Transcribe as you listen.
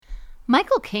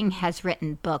Michael King has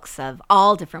written books of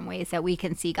all different ways that we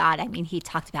can see God. I mean, he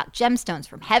talked about gemstones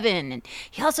from heaven, and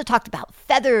he also talked about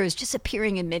feathers just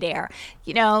appearing in midair.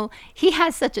 You know, he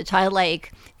has such a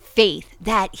childlike faith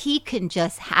that he can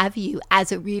just have you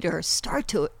as a reader start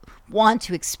to want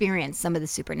to experience some of the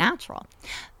supernatural.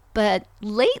 But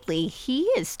lately, he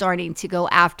is starting to go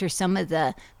after some of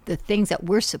the things that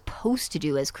we're supposed to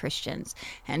do as Christians.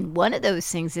 And one of those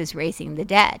things is raising the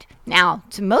dead. Now,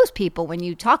 to most people, when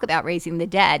you talk about raising the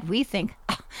dead, we think,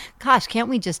 oh, gosh, can't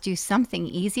we just do something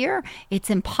easier? It's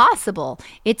impossible.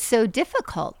 It's so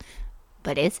difficult.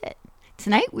 But is it?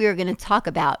 Tonight, we are going to talk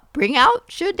about Bring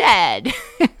Out Your Dead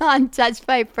on Touched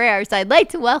by Prayer. So I'd like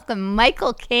to welcome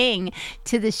Michael King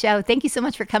to the show. Thank you so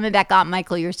much for coming back on,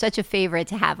 Michael. You're such a favorite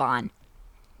to have on.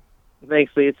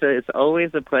 Thanks, Lee. It's always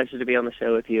a pleasure to be on the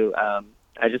show with you.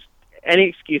 Any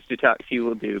excuse to talk to you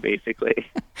will do, basically.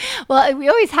 Well, we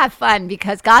always have fun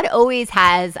because God always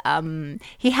has,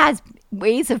 he has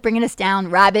ways of bringing us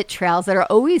down rabbit trails that are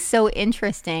always so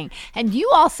interesting. And you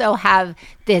also have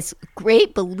this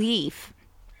great belief.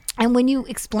 And when you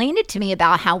explained it to me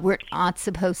about how we're not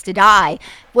supposed to die,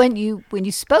 when you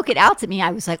spoke it out to me,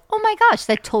 I was like, oh my gosh,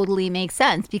 that totally makes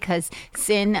sense because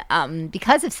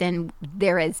because of sin,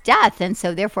 there is death. And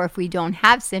so therefore, if we don't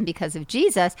have sin because of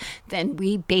Jesus, then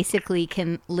we basically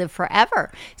can live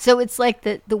forever. So it's like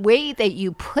the way that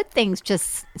you put things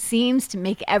just seems to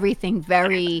make everything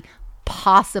very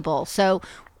possible. So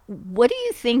what do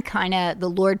you think kind of the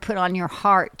Lord put on your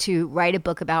heart to write a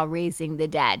book about raising the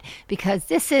dead? Because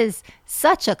this is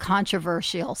such a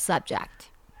controversial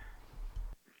subject.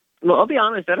 Well, I'll be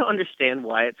honest, I don't understand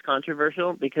why it's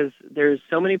controversial because there's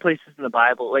so many places in the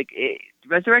Bible.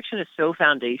 Resurrection is so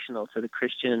foundational to the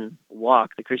Christian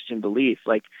walk, the Christian belief.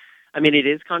 It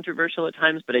is controversial at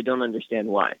times, but I don't understand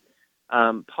why.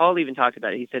 Paul even talked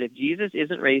about it. He said, if Jesus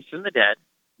isn't raised from the dead,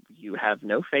 you have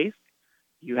no faith.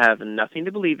 You have nothing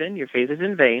to believe in, your faith is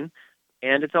in vain,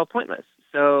 and it's all pointless.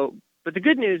 But the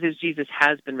good news is Jesus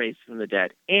has been raised from the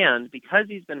dead, and because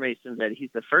he's been raised from the dead, he's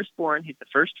the firstborn, he's the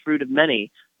first fruit of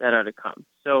many that are to come.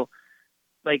 So,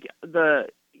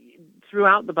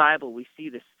 throughout the Bible, we see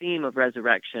this theme of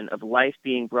resurrection, of life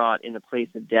being brought in the place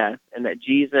of death, and that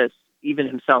Jesus even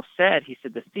himself said, he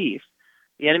said, the thief,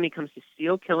 the enemy comes to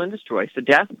steal, kill, and destroy. So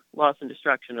death, loss, and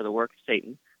destruction are the work of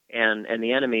Satan and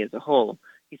the enemy as a whole.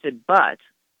 He said, but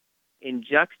in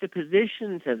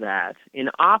juxtaposition to that, in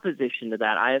opposition to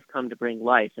that, I have come to bring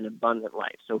life and abundant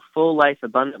life. So full life,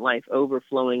 abundant life,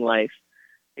 overflowing life.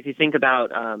 If you think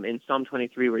about in Psalm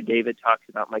 23 where David talks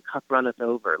about my cup runneth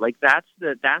over, that's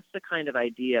the kind of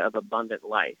idea of abundant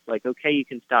life. Okay, you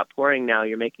can stop pouring now.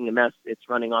 You're making a mess. It's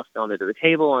running off onto the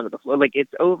table, onto the floor.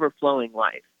 It's overflowing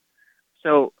life.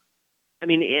 So,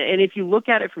 and if you look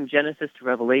at it from Genesis to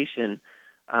Revelation,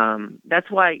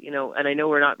 that's why, and I know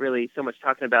we're not really so much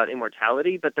talking about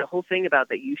immortality, but the whole thing about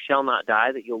that you shall not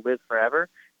die, that you'll live forever,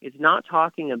 is not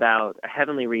talking about a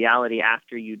heavenly reality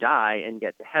after you die and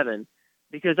get to heaven,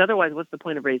 because otherwise, what's the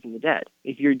point of raising the dead?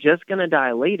 If you're just going to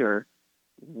die later,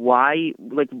 why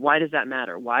does that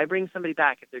matter? Why bring somebody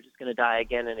back if they're just going to die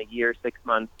again in a year, 6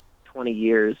 months, 20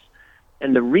 years?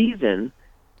 And the reason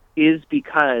is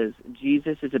because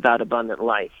Jesus is about abundant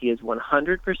life. He is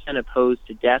 100% opposed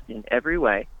to death in every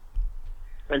way.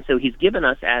 And so he's given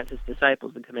us, as his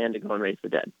disciples, the command to go and raise the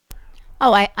dead.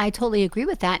 Oh, I totally agree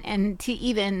with that. And to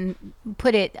even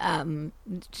put it,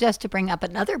 just to bring up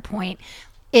another point,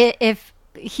 if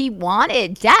he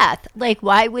wanted death,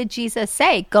 why would Jesus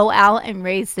say, go out and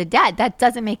raise the dead? That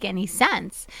doesn't make any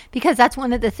sense, because that's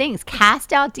one of the things.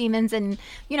 Cast out demons and,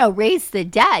 raise the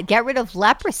dead, get rid of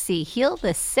leprosy, heal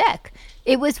the sick.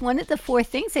 It was one of the 4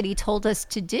 things that he told us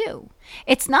to do.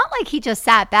 It's not like he just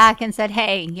sat back and said,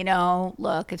 hey,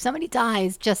 look, if somebody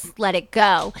dies, just let it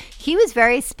go. He was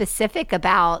very specific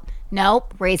about,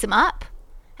 nope, raise him up.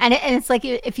 And it's like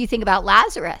if you think about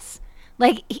Lazarus,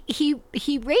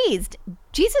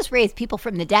 Jesus raised people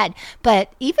from the dead,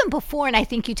 but even before, and I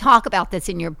think you talk about this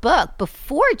in your book,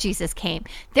 before Jesus came,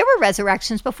 there were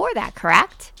resurrections before that,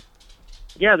 correct?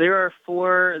 Yeah, there are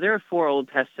 4 Old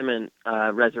Testament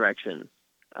resurrections.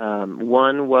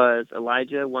 One was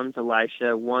Elijah, one's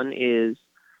Elisha, one is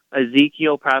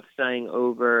Ezekiel prophesying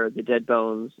over the dead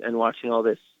bones and watching all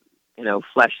this,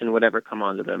 flesh and whatever come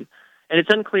onto them. And it's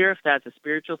unclear if that's a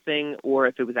spiritual thing or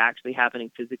if it was actually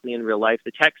happening physically in real life.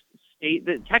 The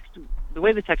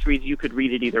way the text reads, you could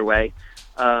read it either way.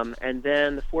 And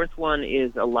then the 4th one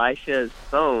is Elisha's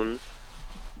bones.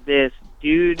 This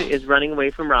dude is running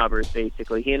away from robbers,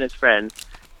 basically, he and his friends.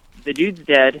 The dude's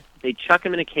dead. They chuck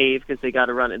him in a cave because they got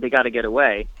to get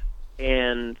away.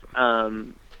 And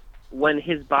when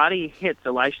his body hits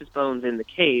Elisha's bones in the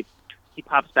cave, he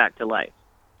pops back to life.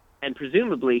 And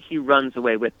presumably he runs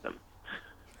away with them.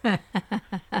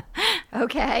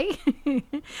 Okay.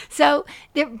 So,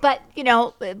 but,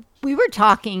 we were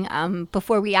talking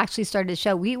before we actually started the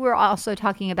show. We were also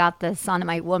talking about the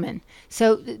Sodomite woman.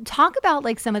 So talk about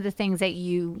like some of the things that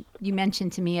you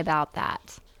mentioned to me about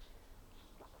that.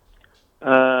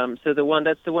 So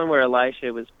that's the one where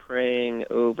Elisha was praying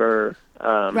over.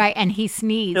 Right, and he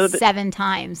sneezed 7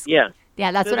 times. Yeah.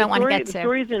 Yeah, that's what I want to get to. The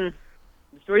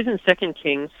story's in 2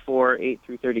 Kings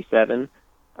 4:8-37.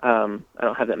 I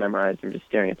don't have that memorized. I'm just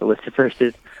staring at the list of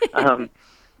verses.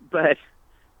 But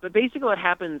basically what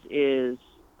happens is,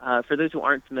 for those who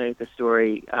aren't familiar with the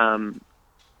story,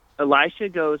 Elisha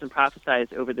goes and prophesies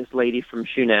over this lady from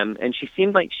Shunem, and she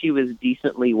seemed like she was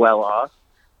decently well off.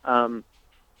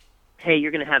 Hey,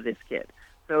 you're going to have this kid.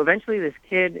 So eventually this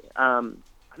kid, I'm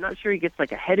not sure he gets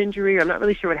like a head injury. I'm not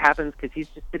really sure what happens because he's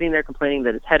just sitting there complaining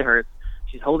that his head hurts.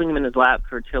 She's holding him in his lap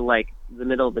till like the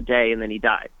middle of the day, and then he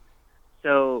dies.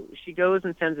 So she goes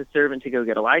and sends a servant to go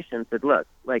get Elisha and said, look,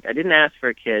 like I didn't ask for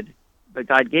a kid, but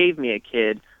God gave me a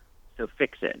kid, so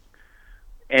fix it.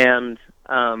 And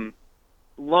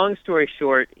long story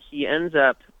short, he ends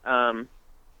up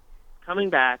coming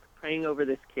back, praying over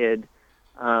this kid.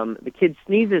 The kid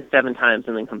sneezes 7 times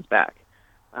and then comes back.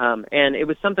 And it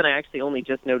was something I actually only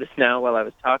just noticed now while I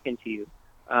was talking to you,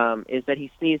 is that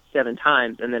he sneezed 7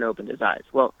 times and then opened his eyes.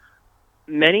 Well,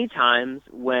 many times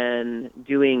when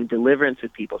doing deliverance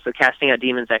with people, so casting out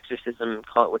demons, exorcism,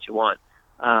 call it what you want,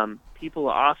 people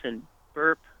often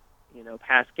burp,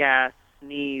 pass gas,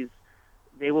 sneeze.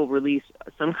 They will release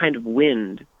some kind of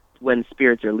wind when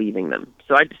spirits are leaving them.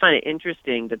 So I just find it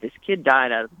interesting that this kid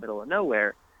died out of the middle of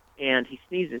nowhere, and he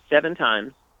sneezes 7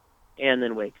 times and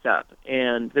then wakes up.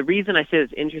 And the reason I say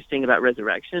it's interesting about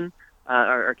resurrection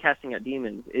or casting out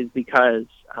demons is because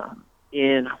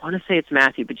I want to say it's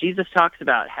Matthew, but Jesus talks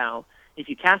about how if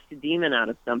you cast a demon out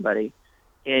of somebody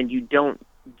and you don't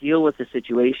deal with the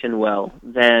situation well,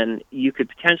 then you could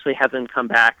potentially have them come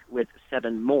back with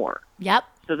 7 more. Yep.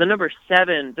 So the number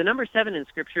 7 in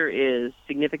Scripture is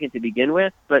significant to begin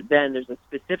with, but then there's a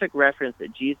specific reference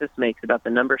that Jesus makes about the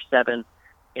number 7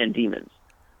 and demons.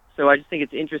 So I just think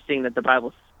it's interesting that the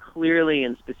Bible clearly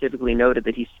and specifically noted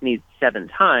that he sneezed 7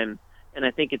 times, and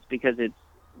I think it's because it's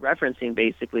referencing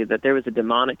basically that there was a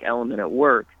demonic element at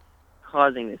work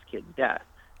causing this kid's death.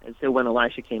 And so when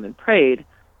Elisha came and prayed,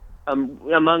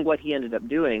 among what he ended up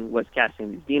doing was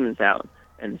casting these demons out,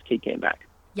 and this kid came back.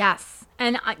 Yes.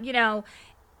 And,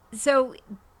 so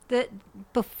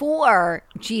before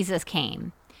Jesus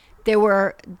came, there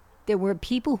were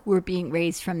people who were being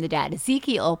raised from the dead.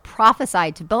 Ezekiel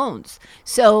prophesied to bones.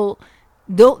 So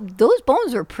those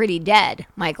bones are pretty dead,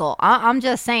 Michael. I'm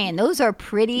just saying, those are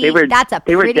pretty, that's a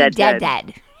pretty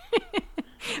dead.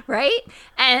 Right?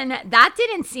 And that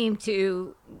didn't seem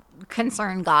to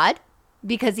concern God,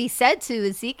 because he said to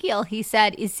Ezekiel,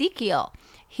 Ezekiel,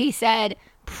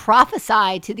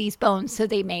 prophesy to these bones so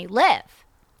they may live.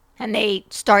 And things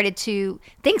started to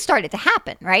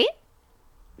happen, right?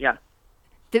 Yeah.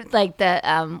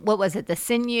 What was it? The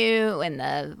sinew and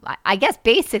I guess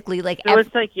basically like. So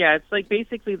it's like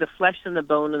basically the flesh and the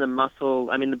bone and the muscle.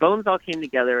 I mean, the bones all came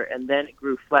together, and then it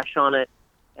grew flesh on it,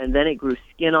 and then it grew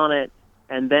skin on it,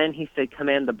 and then he said,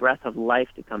 command the breath of life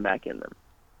to come back in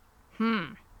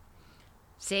them.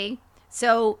 See?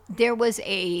 So there were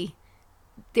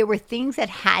things that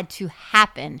had to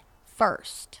happen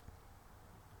first.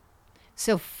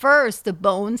 So first, the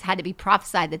bones had to be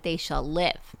prophesied that they shall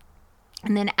live.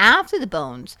 And then after the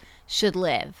bones should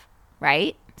live,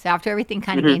 right? So after everything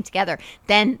kind of came together,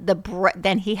 then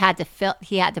then he had to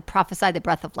prophesy the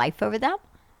breath of life over them.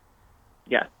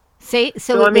 Yeah. So it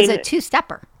was a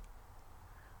 2-stepper.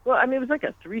 Well, I mean, it was like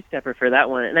a 3-stepper for that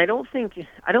one, and I don't think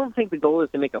the goal is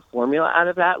to make a formula out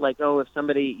of that. Like, if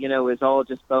somebody is all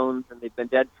just bones and they've been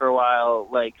dead for a while,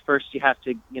 like first you have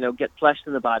to get flesh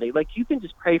in the body. Like, you can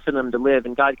just pray for them to live,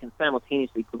 and God can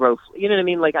simultaneously grow. You know what I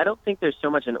mean? Like, I don't think there's so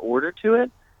much an order to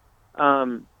it,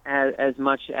 as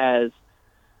much as,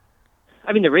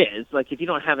 I mean, there is. Like, if you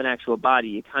don't have an actual body,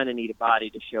 you kind of need a body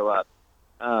to show up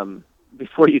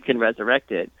before you can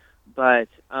resurrect it. But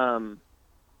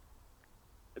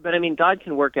I mean, God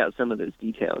can work out some of those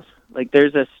details. Like,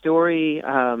 there's a story,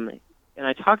 and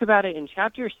I talk about it in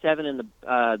chapter 7 in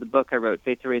the book I wrote,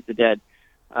 Faith to Raise the Dead.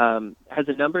 Has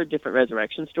a number of different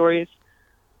resurrection stories.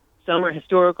 Some are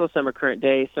historical, some are current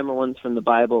day, some are ones from the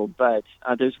Bible. But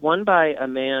there's one by a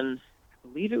man, I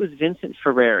believe it was Vincent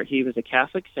Ferrer. He was a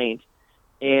Catholic saint,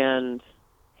 and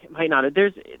it might not.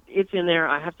 It's in there.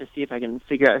 I have to see if I can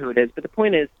figure out who it is. But the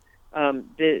point is,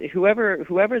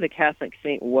 whoever the Catholic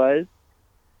saint was,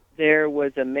 there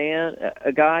was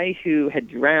a guy who had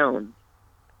drowned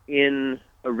in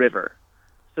a river.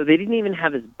 So they didn't even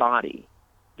have his body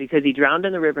because he drowned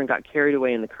in the river and got carried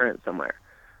away in the current somewhere.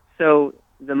 So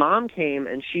the mom came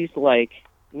and she's like,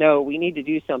 no, we need to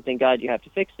do something. God, you have to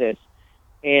fix this.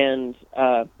 And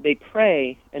they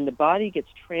pray, and the body gets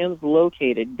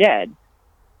translocated, dead,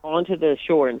 onto the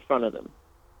shore in front of them.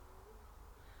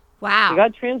 Wow. So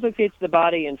God translocates the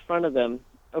body in front of them.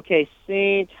 Okay,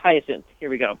 Saint Hyacinth. Here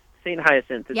we go. Saint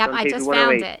Hyacinth. Yep, I just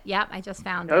found it. Yep, I just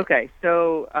found it. Okay,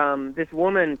 so this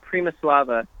woman, Prima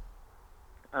Slava,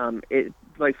 it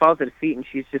like falls at his feet, and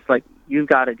she's just like, you've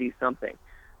got to do something.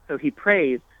 So he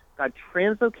prays. God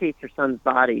translocates her son's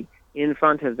body in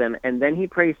front of them, and then he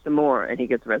prays some more, and he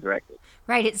gets resurrected.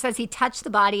 Right. It says he touched the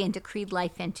body and decreed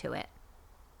life into it.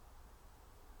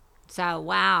 So,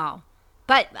 wow.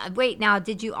 But wait, now,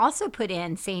 did you also put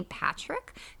in St.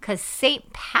 Patrick? Because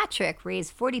St. Patrick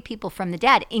raised 40 people from the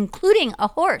dead, including a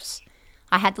horse.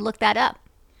 I had to look that up.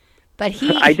 But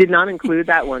I did not include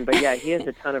that one, but yeah, he has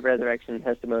a ton of resurrection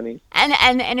testimonies.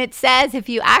 And it says, if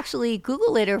you actually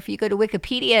Google it or if you go to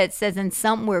Wikipedia, it says, and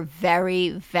some were very,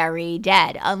 very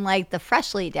dead, unlike the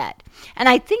freshly dead. And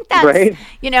I think that's, right.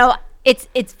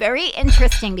 It's very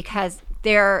interesting because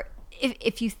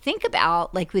if you think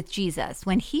about, like with Jesus,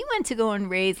 when he went to go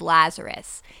and raise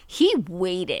Lazarus, he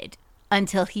waited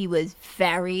until he was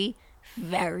very,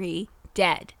 very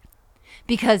dead.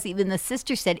 Because even the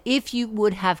sister said, if you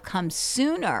would have come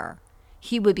sooner,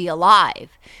 he would be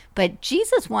alive. But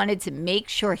Jesus wanted to make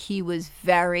sure he was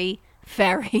very,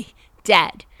 very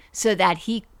dead so that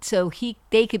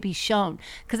they could be shown.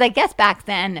 Because I guess back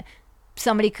then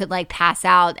somebody could like pass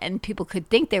out and people could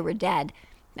think they were dead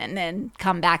and then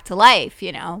come back to life,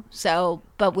 So,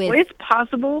 but with... Well, it's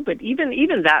possible, but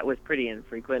even that was pretty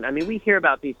infrequent. I mean, we hear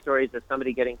about these stories of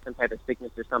somebody getting some type of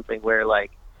sickness or something where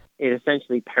like it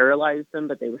essentially paralyzed them,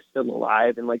 but they were still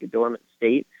alive in like a dormant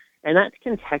state. And that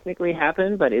can technically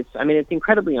happen, but it's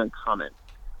incredibly uncommon.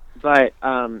 But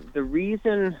the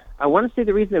reason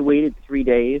they waited 3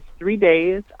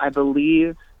 days, I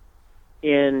believe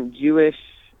in Jewish,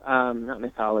 not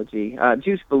mythology,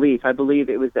 Jewish belief, I believe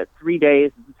it was that 3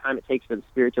 days is the time it takes for the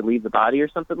spirit to leave the body or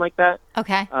something like that.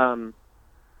 Okay. But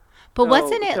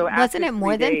wasn't it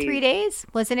more than 3 days?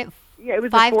 Wasn't it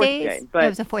 5 days? Day, but it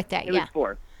was a fourth day, It was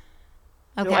 4.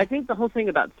 Okay. So I think the whole thing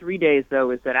about 3 days,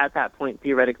 though, is that at that point,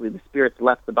 theoretically, the spirit's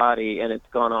left the body and it's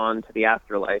gone on to the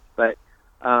afterlife. But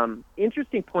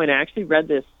interesting point, I actually read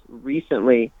this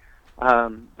recently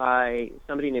by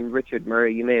somebody named Richard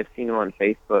Murray. You may have seen him on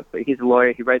Facebook, but he's a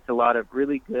lawyer. He writes a lot of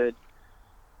really good,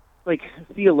 like,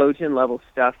 theologian-level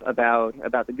stuff about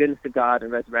the goodness of God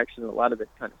and resurrection and a lot of this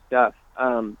kind of stuff.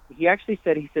 He actually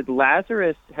said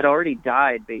Lazarus had already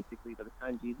died, basically, by the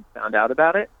time Jesus found out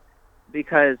about it,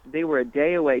 because they were a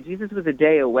day away. Jesus was a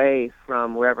day away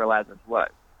from wherever Lazarus was.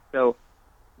 So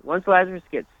once Lazarus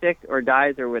gets sick or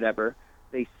dies or whatever,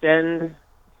 they send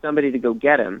somebody to go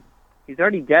get him. He's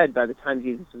already dead by the time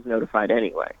Jesus was notified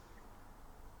anyway.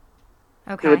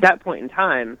 Okay. So at that point in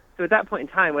time,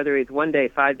 whether it's 1 day,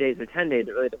 5 days, or 10 days,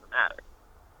 it really doesn't matter.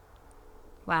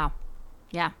 Wow.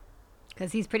 Yeah.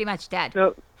 Because he's pretty much dead.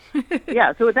 So,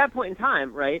 yeah, so at that point in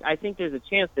time, right, I think there's a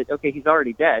chance that, okay, he's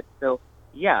already dead. So,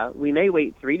 yeah, we may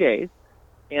wait 3 days,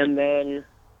 and then,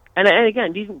 and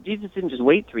again, Jesus didn't just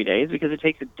wait 3 days because it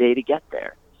takes a day to get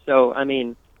there. So, I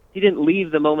mean, he didn't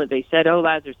leave the moment they said, oh,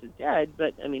 Lazarus is dead,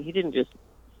 but, I mean, he didn't just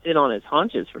sit on his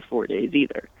haunches for 4 days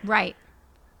either. Right.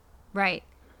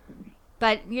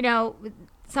 But,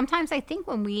 sometimes I think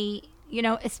when we,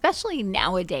 especially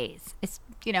nowadays,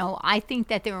 I think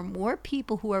that there are more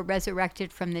people who are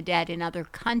resurrected from the dead in other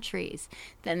countries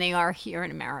than they are here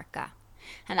in America.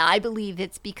 And I believe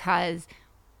it's because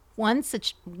once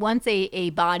a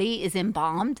body is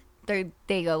embalmed,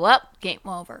 they go up, game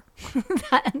over.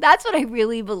 That's what I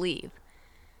really believe.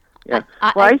 Yeah.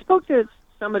 I spoke to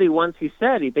somebody once who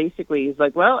said he's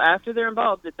like, well, after they're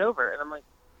embalmed, it's over. And I'm like,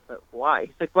 but why?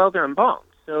 He's like, well, they're embalmed,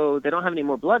 so they don't have any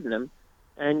more blood in them.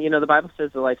 And, the Bible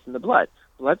says the life's in the blood.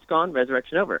 Blood's gone,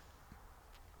 resurrection over.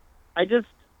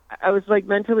 I was like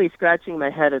mentally scratching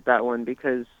my head at that one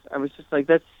because I was just like,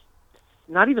 that's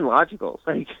not even logical.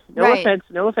 Like, no offense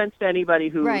to anybody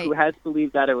who has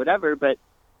believed that or whatever, but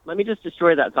let me just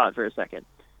destroy that thought for a second.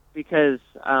 Because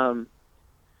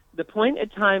the point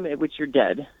at time at which you're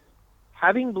dead,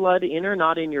 having blood in or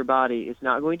not in your body is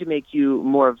not going to make you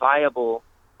more viable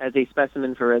as a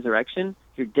specimen for resurrection.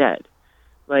 You're dead.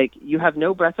 Like, you have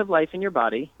no breath of life in your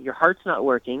body, your heart's not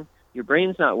working, your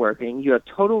brain's not working, you have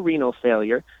total renal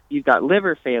failure, you've got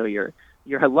liver failure,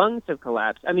 your lungs have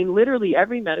collapsed. I mean, literally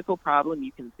every medical problem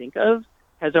you can think of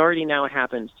has already now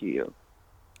happened to you.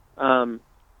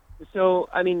 So,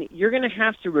 I mean, you're going to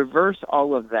have to reverse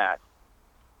all of that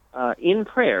in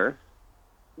prayer,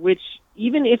 which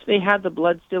even if they had the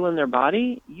blood still in their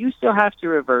body, you still have to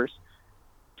reverse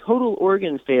total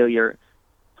organ failure,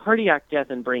 cardiac death,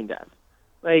 and brain death.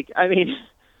 Like, I mean,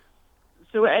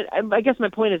 so I guess my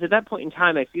point is, at that point in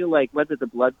time, I feel like whether the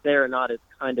blood's there or not is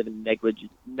kind of a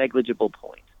negligible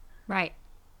point. Right.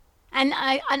 And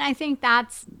I think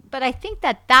that's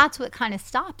what kind of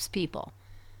stops people.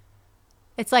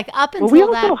 It's like up until that point.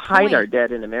 Well, we also hide point, our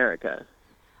dead in America.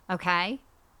 Okay.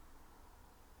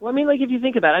 Well, I mean, like, if you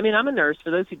think about it, I mean, I'm a nurse. For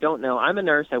those who don't know, I'm a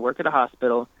nurse. I work at a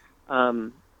hospital.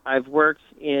 I've worked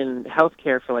in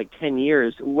healthcare for like 10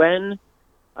 years. When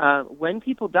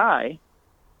people die,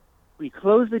 we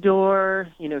close the door,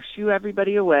 shoo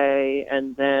everybody away,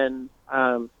 and then,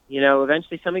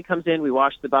 eventually somebody comes in, we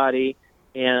wash the body,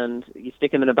 and you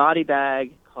stick them in a body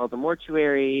bag, call the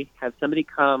mortuary, have somebody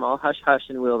come, all hush-hush,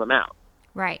 and wheel them out.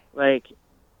 Right. Like,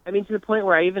 I mean, to the point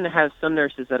where I even have some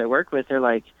nurses that I work with, they're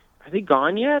like, are they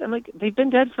gone yet? I'm like, they've been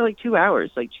dead for like 2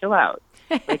 hours. Like, chill out.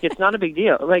 Like, it's not a big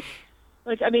deal. Like,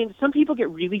 I mean, some people get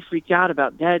really freaked out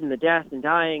about dead and the death and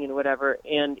dying and whatever.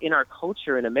 And in our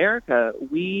culture in America,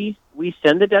 we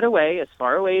send the dead away as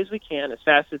far away as we can, as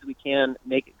fast as we can,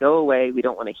 make it go away. We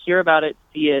don't want to hear about it,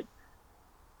 see it.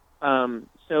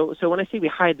 So when I say we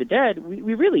hide the dead,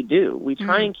 we really do. We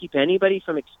try and keep anybody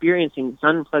from experiencing this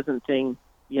unpleasant thing,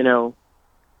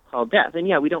 called death. And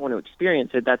yeah, we don't want to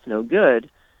experience it. That's no good.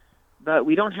 But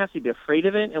we don't have to be afraid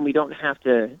of it, and we don't have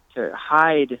to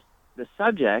hide the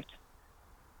subject.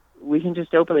 We can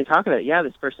just openly talk about it. Yeah,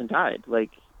 this person died.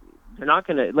 Like, they're not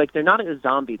a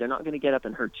zombie. They're not gonna get up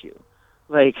and hurt you.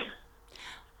 Like,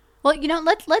 well,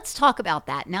 let's talk about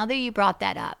that. Now that you brought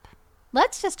that up,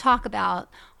 let's just talk about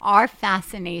our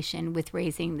fascination with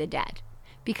raising the dead,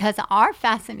 because our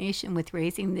fascination with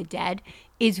raising the dead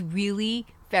is really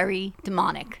very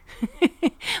demonic.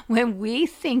 When we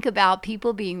think about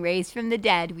people being raised from the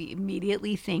dead, we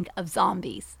immediately think of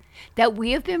zombies. That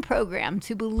we have been programmed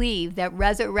to believe that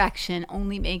resurrection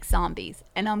only makes zombies.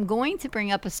 And I'm going to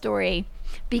bring up a story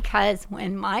because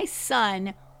when my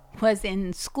son was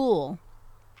in school,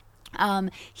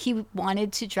 he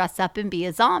wanted to dress up and be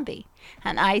a zombie.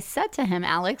 And I said to him,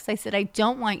 Alex, I said, I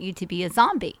don't want you to be a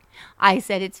zombie. I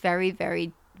said, it's very,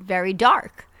 very, very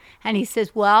dark. And he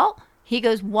says, he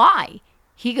goes, why?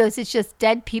 He goes, it's just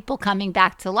dead people coming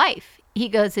back to life. He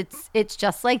goes, it's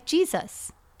just like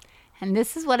Jesus. And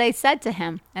this is what I said to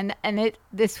him. And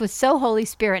this was so Holy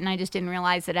Spirit, and I just didn't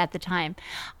realize it at the time.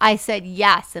 I said,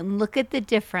 yes, and look at the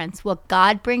difference. What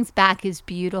God brings back is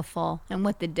beautiful, and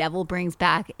what the devil brings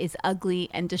back is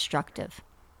ugly and destructive.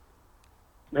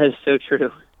 That is so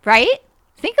true. Right?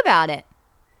 Think about it.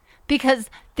 Because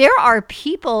there are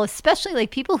people, especially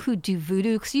like people who do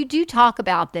voodoo, because you do talk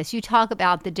about this. You talk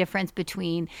about the difference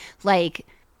between like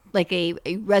a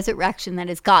resurrection that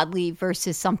is godly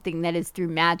versus something that is through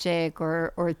magic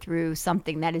or through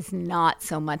something that is not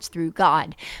so much through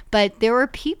God. But there were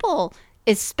people,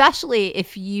 especially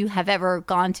if you have ever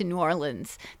gone to New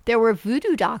Orleans, there were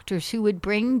voodoo doctors who would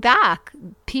bring back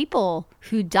people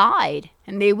who died,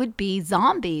 and they would be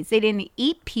zombies. They didn't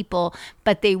eat people,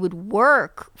 but they would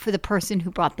work for the person who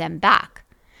brought them back.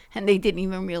 And they didn't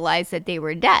even realize that they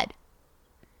were dead.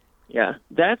 Yeah,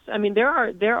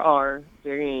 there are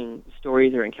varying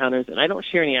stories or encounters, and I don't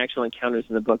share any actual encounters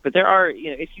in the book, but there are,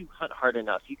 if you hunt hard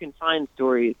enough, you can find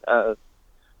stories of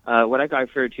what I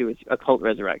refer to as occult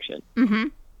resurrection.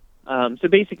 Mm-hmm. So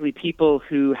basically people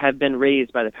who have been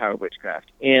raised by the power of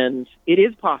witchcraft. And it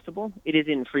is possible. It is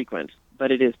infrequent, but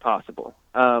it is possible.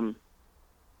 And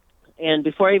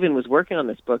before I even was working on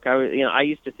this book, I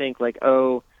used to think like,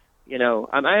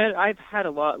 I've had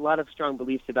a lot of strong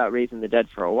beliefs about raising the dead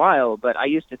for a while, but I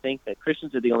used to think that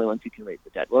Christians are the only ones who can raise the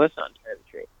dead. Well, that's not entirely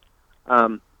true.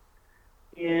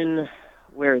 In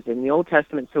the Old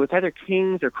Testament, so it's either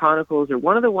Kings or Chronicles or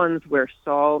one of the ones where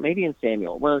Saul, maybe in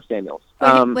Samuel, one of the Samuels,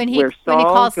 when he goes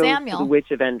calls Samuel to the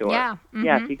Witch of Endor. Yeah. Mm-hmm.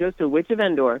 Yes, he goes to the Witch of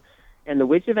Endor, and the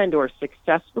Witch of Endor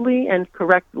successfully and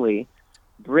correctly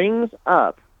brings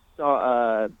up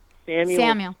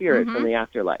Samuel's spirit from the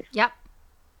afterlife. Yep.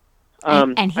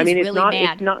 And he's really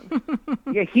mad. It's not,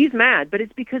 yeah, he's mad, but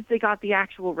it's because they got the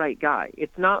actual right guy.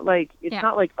 It's not like,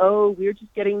 we're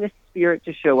just getting this spirit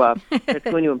to show up that's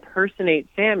going to impersonate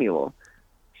Samuel.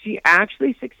 She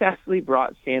actually successfully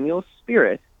brought Samuel's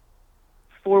spirit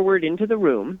forward into the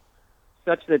room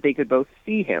such that they could both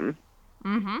see him,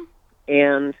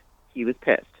 and he was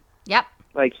pissed. Yep.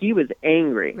 Like, he was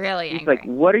angry. Really angry. He's like,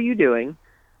 what are you doing?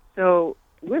 So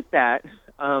with that,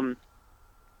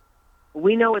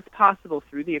 we know it's possible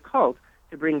through the occult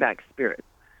to bring back spirits.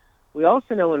 We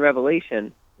also know in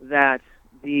Revelation that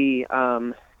the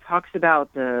talks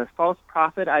about the false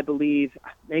prophet, I believe,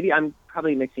 maybe I'm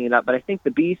probably mixing it up, but I think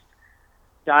the beast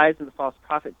dies and the false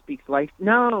prophet speaks life.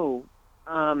 No,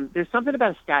 there's something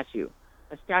about a statue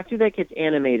that gets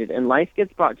animated, and life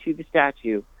gets brought to the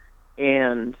statue,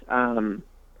 and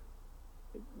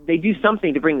they do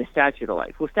something to bring the statue to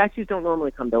life. Well, statues don't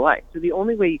normally come to life, so the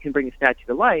only way you can bring a statue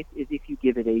to life is if you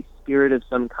give it a spirit of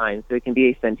some kind, so it can be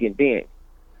a sentient being.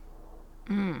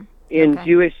 In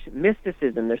Jewish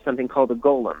mysticism, there's something called a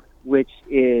golem, which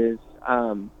is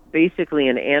basically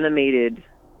an animated,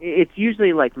 it's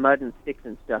usually like mud and sticks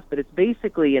and stuff, but it's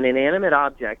basically an inanimate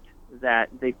object that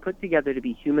they've put together to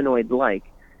be humanoid-like,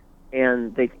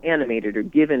 and they've animated or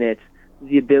given it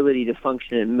the ability to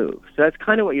function and move. So that's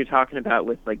kind of what you're talking about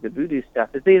with like the voodoo stuff,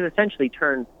 is they've essentially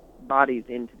turned bodies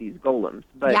into these golems.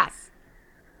 But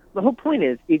the whole point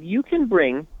is, if you can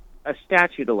bring a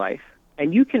statue to life,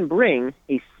 and you can bring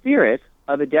a spirit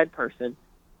of a dead person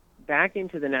back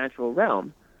into the natural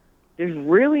realm, there's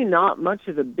really not much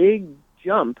of a big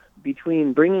jump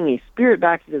between bringing a spirit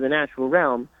back into the natural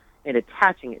realm and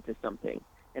attaching it to something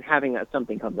and having that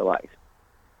something come to life.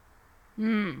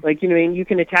 Like, you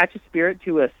can attach a spirit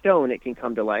to a stone, it can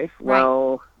come to life. Right.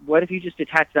 Well, what if you just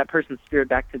attach that person's spirit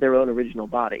back to their own original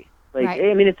body? Like, right.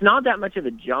 I mean, it's not that much of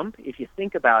a jump if you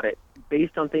think about it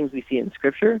based on things we see in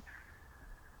Scripture.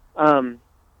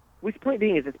 Which point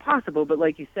being is it's possible, but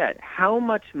like you said, how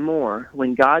much more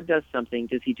when God does something,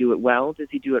 does he do it well, does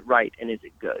he do it right, and is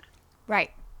it good?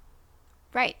 Right.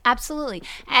 Right. Absolutely.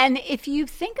 And if you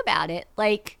think about it,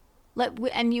 like,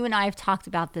 and you and I have talked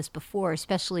about this before,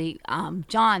 especially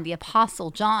John, the Apostle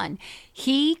John,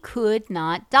 he could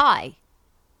not die.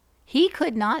 He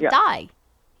could not die.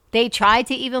 They tried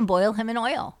to even boil him in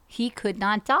oil. He could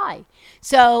not die.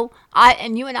 So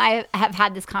you and I have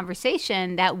had this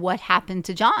conversation that what happened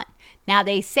to John. Now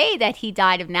they say that he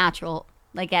died of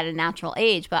at a natural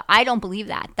age, but I don't believe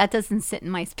that. That doesn't sit in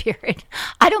my spirit.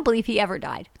 I don't believe he ever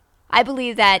died. I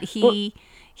believe that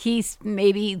he's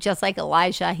maybe just like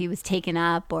Elijah, he was taken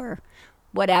up or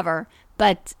whatever,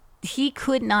 but he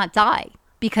could not die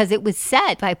because it was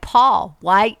said by Paul.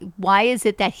 Why is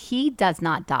it that he does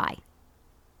not die?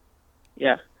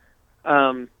 Yeah.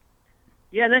 And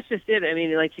that's just it. I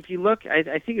mean, like, if you look, I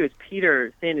think it was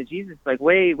Peter saying to Jesus, like,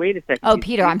 wait a second. Oh,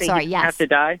 Peter, I'm sorry, he yes. have to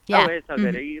die? Yeah. Oh, it's not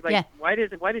good. Are you, like, why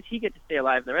does he get to stay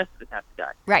alive and the rest of us have to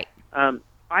die? Right.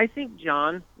 I think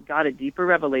John got a deeper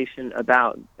revelation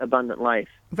about abundant life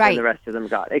than the rest of them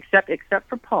got, except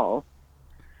for Paul,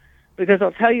 because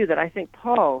I'll tell you that I think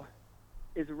Paul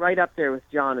is right up there with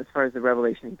John as far as the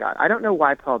revelation he got. I don't know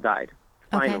why Paul died,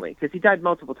 finally, because he died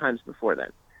multiple times before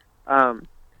then.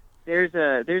 There's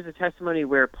a testimony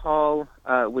where Paul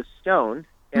was stoned,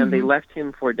 and they left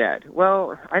him for dead.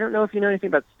 Well, I don't know if you know anything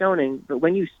about stoning, but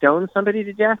when you stone somebody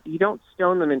to death, you don't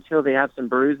stone them until they have some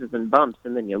bruises and bumps,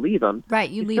 and then you leave them. Right,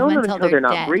 you leave stone them until they're they're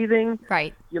not dead. breathing.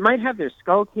 Right. You might have their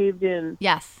skull caved in.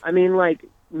 Yes. I mean, like,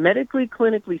 medically,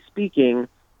 clinically speaking,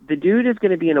 the dude is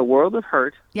going to be in a world of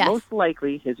hurt. Yes. Most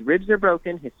likely, his ribs are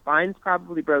broken, his spine's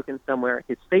probably broken somewhere,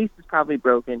 his face is probably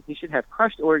broken, he should have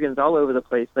crushed organs all over the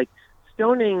place. Like,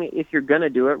 stoning, if you're going to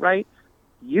do it right,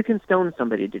 you can stone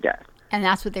somebody to death. And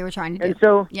that's what they were trying to do. And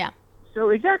so, So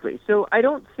exactly. So I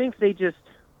don't think they just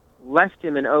left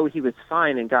him and, he was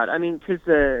fine and God. I mean, because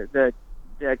the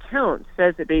account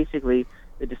says that basically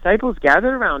the disciples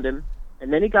gathered around him,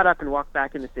 and then he got up and walked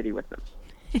back in the city with them.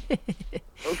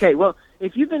 Okay, well,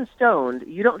 if you've been stoned,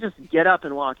 you don't just get up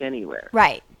and walk anywhere.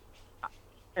 Right.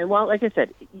 And while, like I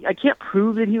said, I can't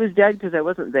prove that he was dead because I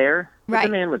wasn't there, but the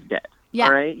man was dead. Yeah.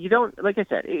 All right? You don't, like I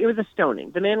said, it was a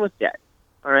stoning. The man was dead.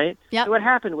 All right? Yep. So what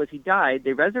happened was he died,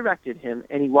 they resurrected him,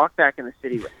 and he walked back in the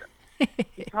city with them.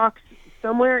 He talks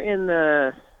somewhere in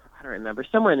the, I don't remember,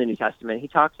 somewhere in the New Testament, he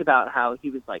talks about how he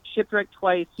was like shipwrecked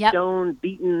twice, stoned,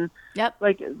 beaten. Yep.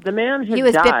 Like the man had He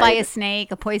was died. bit by a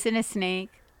snake, a poisonous snake.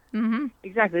 Mm-hmm.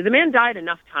 Exactly. The man died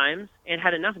enough times and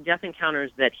had enough death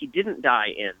encounters that he didn't die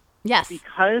in. Yes.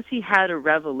 Because he had a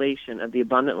revelation of the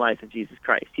abundant life of Jesus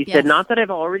Christ. He said, not that I've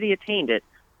already attained it,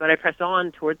 but I press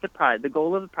on towards the prize, the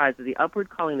goal of the prize of the upward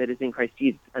calling that is in Christ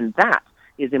Jesus. And that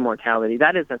is immortality.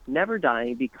 That is us never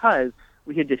dying because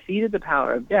we had defeated the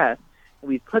power of death, and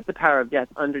we put the power of death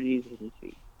under Jesus'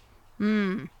 feet.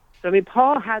 Mm. So, I mean,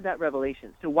 Paul had that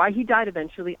revelation. So why he died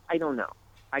eventually, I don't know.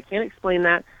 I can't explain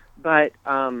that, but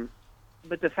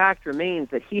the fact remains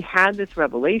that he had this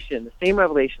revelation, the same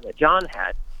revelation that John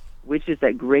had, which is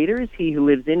that greater is he who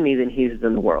lives in me than he is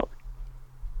in the world.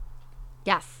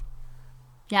 Yes.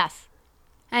 Yes.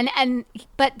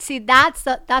 But see, that's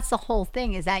the whole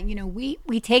thing, is that,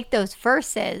 we take those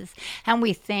verses and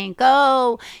we think,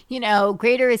 oh,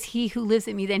 greater is he who lives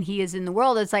in me than he is in the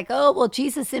world. It's like, oh, well,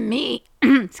 Jesus in me,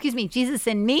 excuse me, Jesus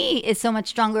in me is so much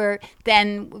stronger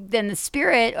than the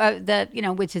spirit,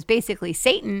 which is basically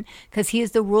Satan, because he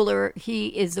is the ruler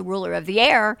of the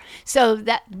air. So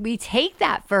that we take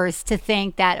that verse to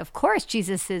think that, of course,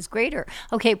 Jesus is greater.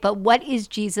 Okay, but what is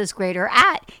Jesus greater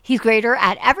at? He's greater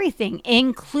at everything,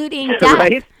 including death.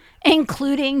 Right?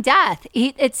 Including death.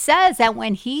 It says that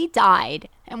when he died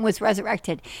and was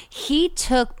resurrected, he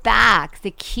took back the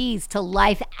keys to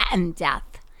life and death.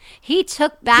 He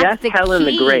took back the hell keys. And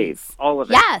the grave, all of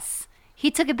it. Yes,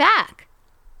 he took it back.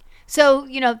 So,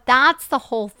 that's the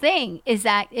whole thing, is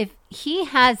that if he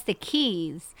has the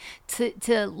keys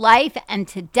to life and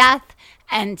to death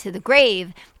and to the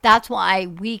grave, that's why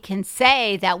we can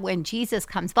say that when Jesus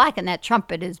comes back and that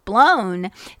trumpet is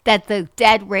blown, that the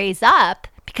dead raise up,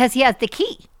 because he has the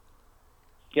key.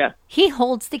 Yeah. He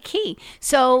holds the key.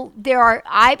 So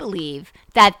I believe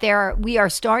that we are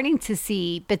starting to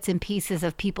see bits and pieces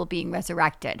of people being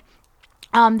resurrected.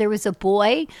 There was a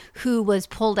boy who was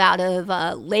pulled out of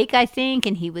a lake, I think,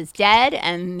 and he was dead,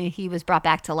 and he was brought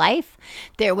back to life.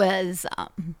 There was,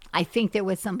 I think there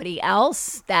was somebody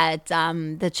else that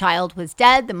the child was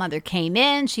dead. The mother came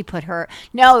in.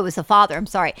 No, it was the father. I'm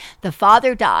sorry. The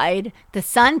father died. The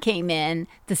son came in.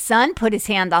 The son put his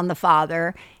hand on the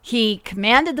father. He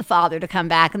commanded the father to come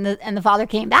back, and the father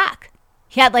came back.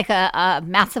 He had like a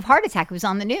massive heart attack. It was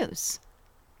on the news.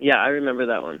 Yeah, I remember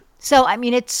that one. So,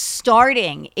 it's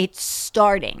starting.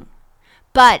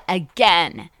 But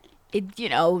again,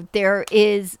 there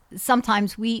is,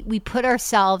 sometimes we put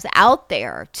ourselves out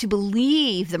there to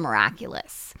believe the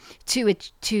miraculous, to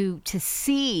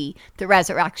see the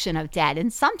resurrection of dead.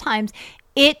 And sometimes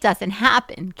it doesn't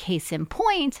happen. Case in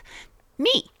point,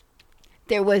 me.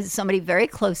 There was somebody very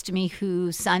close to me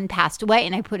whose son passed away,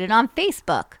 and I put it on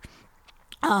Facebook.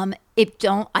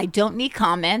 I don't need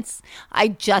comments. I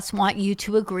just want you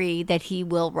to agree that he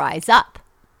will rise up.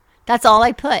 That's all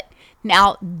I put.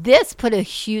 Now, this put a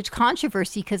huge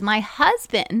controversy because my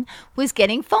husband was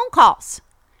getting phone calls.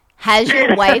 Has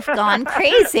your wife gone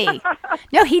crazy?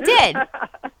 No, he did.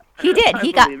 He did.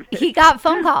 He got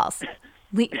phone calls.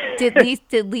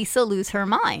 Did Lisa lose her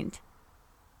mind?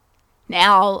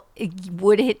 Now, it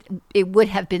would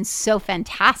have been so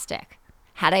fantastic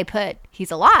had I put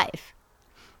he's alive.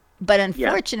 But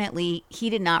unfortunately,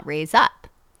 he did not raise up.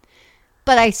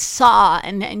 But I saw,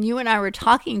 and you and I were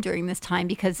talking during this time,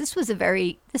 because this was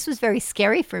very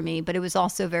scary for me, but it was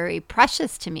also very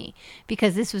precious to me,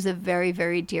 because this was a very,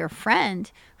 very dear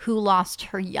friend who lost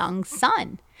her young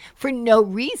son for no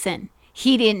reason.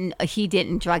 He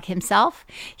didn't drug himself.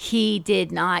 He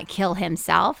did not kill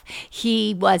himself.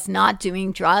 He was not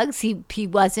doing drugs. He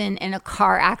wasn't in a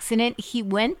car accident. He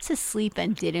went to sleep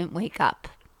and didn't wake up.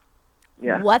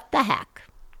 Yeah. What the heck?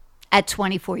 At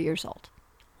 24 years old.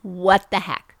 What the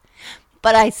heck?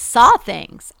 But I saw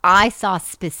things. I saw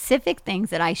specific things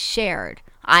that I shared.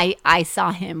 I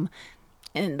saw him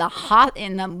in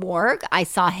the morgue. I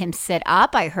saw him sit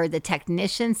up. I heard the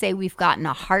technician say we've gotten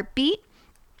a heartbeat.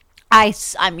 I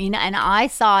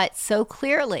saw it so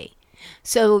clearly.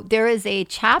 So there is a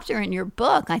chapter in your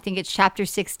book, I think it's chapter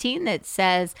 16, that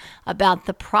says about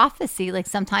the prophecy. Like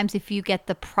sometimes if you get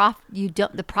the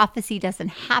prophecy doesn't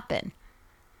happen.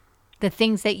 The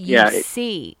things that you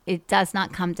see, it does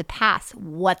not come to pass.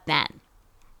 What then?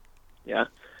 Yeah.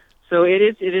 So it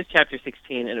is chapter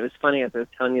 16, and it was funny as I was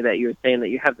telling you that you were saying that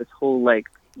you have this whole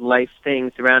life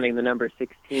thing surrounding the number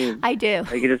 16. I do.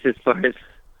 Like it is as far as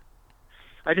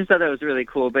I just thought that was really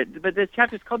cool. But this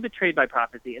chapter is called Betrayed by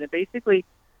Prophecy, and it basically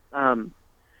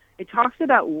it talks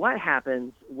about what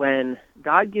happens when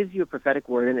God gives you a prophetic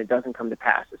word and it doesn't come to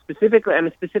pass.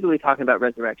 I'm specifically talking about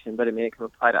resurrection, but it can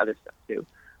apply to other stuff too.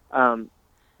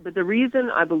 But the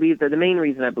main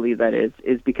reason I believe that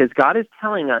is because God is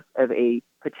telling us of a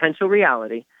potential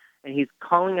reality, and He's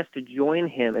calling us to join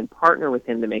Him and partner with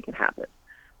Him to make it happen.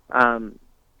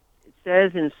 It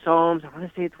says in Psalms, I want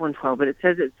to say it's 112, but it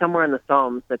says it somewhere in the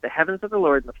Psalms that the heavens are the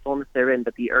Lord and the fullness therein,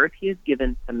 but the earth He has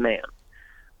given to man.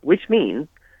 Which means,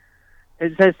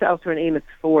 it says elsewhere in Amos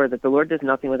 4 that the Lord does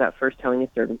nothing without first telling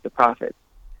His servants, the prophets.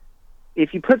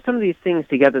 If you put some of these things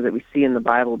together that we see in the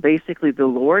Bible, basically the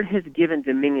Lord has given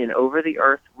dominion over the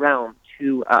earth realm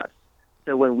to us.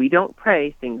 So when we don't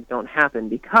pray, things don't happen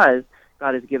because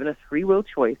God has given us free will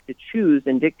choice to choose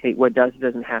and dictate what does or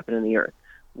doesn't happen in the earth.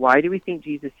 Why do we think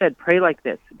Jesus said, pray like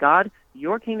this, God,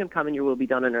 your kingdom come and your will be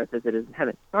done on earth as it is in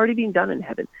heaven? It's already being done in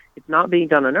heaven. It's not being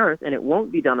done on earth, and it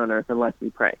won't be done on earth unless we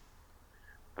pray.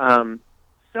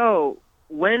 So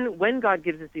when God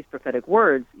gives us these prophetic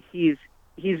words,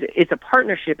 it's a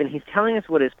partnership, and he's telling us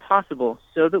what is possible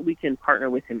so that we can partner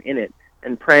with him in it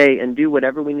and pray and do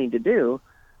whatever we need to do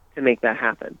to make that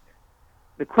happen.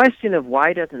 The question of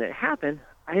why doesn't it happen,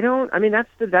 that's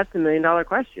the $1,000,000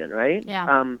 question, right?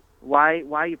 Yeah.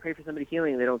 Why you pray for somebody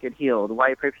healing, they don't get healed? Why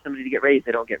you pray for somebody to get raised,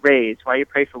 they don't get raised? Why you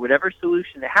pray for whatever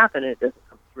solution to happen, and it doesn't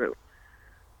come through?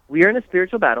 We are in a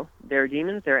spiritual battle. There are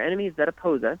demons, there are enemies that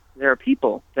oppose us. There are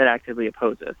people that actively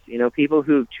oppose us. People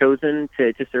who've chosen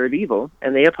to serve evil,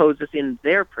 and they oppose us in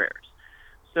their prayers.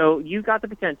 So you've got the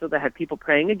potential to have people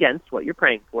praying against what you're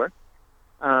praying for.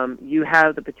 You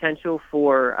have the potential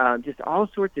for just all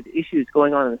sorts of issues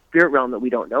going on in the spirit realm that we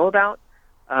don't know about.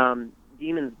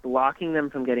 Demons blocking them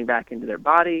from getting back into their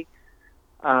body.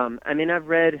 I've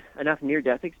read enough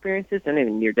near-death experiences, and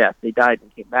even near-death, they died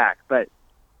and came back, but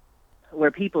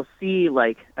where people see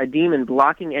like a demon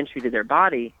blocking entry to their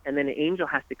body, and then an angel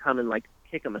has to come and like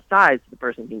kick them aside so the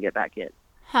person can get back in.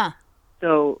 Huh.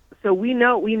 So we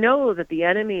know that the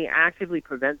enemy actively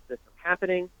prevents this from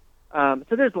happening.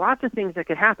 So there's lots of things that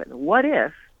could happen. What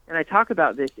if, and I talk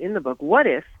about this in the book, what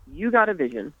if you got a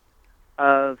vision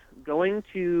of going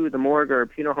to the morgue or a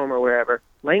funeral home or wherever,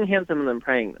 laying hands on them and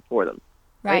praying for them?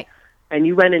 Right. And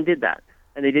you went and did that,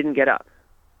 and they didn't get up.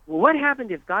 Well, what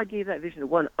happened if God gave that vision to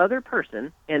one other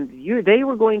person, and they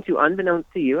were going to,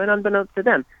 unbeknownst to you and unbeknownst to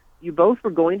them, you both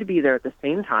were going to be there at the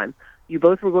same time, you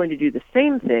both were going to do the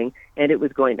same thing, and it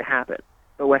was going to happen.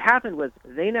 But what happened was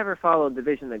they never followed the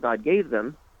vision that God gave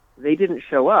them, they didn't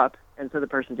show up, and so the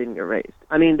person didn't get raised.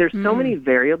 There's so many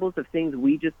variables of things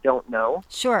we just don't know.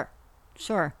 Sure.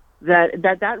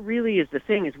 That really is the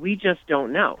thing, is we just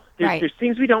don't know. There's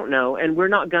things we don't know, and we're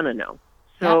not going to know.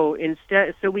 So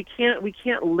instead, we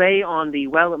can't lay on the,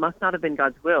 well, it must not have been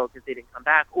God's will because they didn't come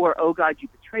back, or, oh God, you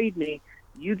betrayed me,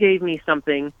 you gave me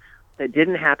something that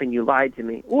didn't happen, you lied to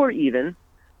me, or even,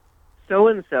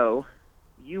 so-and-so,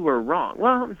 you were wrong.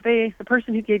 Well, the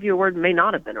person who gave you a word may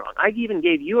not have been wrong. I even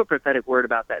gave you a prophetic word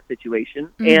about that situation,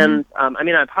 and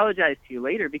I apologize to you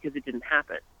later because it didn't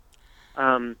happen.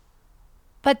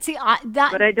 But see,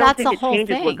 but I don't think it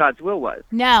changes what God's will was.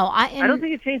 No, I don't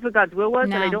think it changed what God's will was,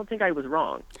 no. And I don't think I was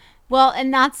wrong. Well,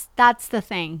 and that's the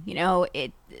thing.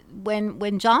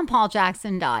 When John Paul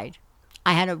Jackson died,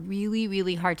 I had a really,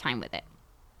 really hard time with it.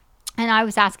 And I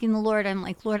was asking the Lord, I'm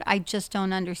like, Lord, I just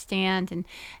don't understand.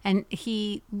 And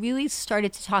he really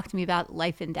started to talk to me about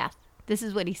life and death. This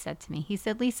is what he said to me. He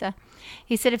said, Lisa,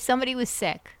 if somebody was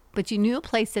sick, but you knew a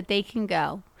place that they can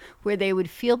go where they would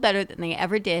feel better than they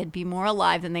ever did, be more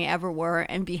alive than they ever were,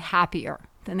 and be happier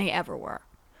than they ever were,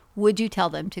 would you tell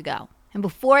them to go? And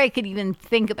before I could even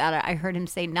think about it, I heard him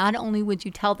say, not only would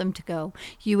you tell them to go,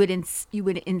 you would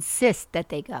insist that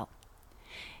they go.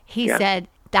 He said,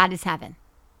 that is heaven.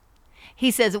 He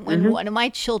says, when one of my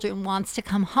children wants to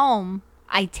come home,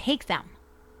 I take them.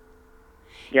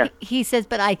 Yeah. He says,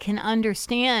 but I can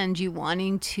understand you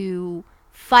wanting to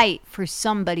fight for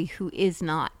somebody who is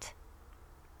not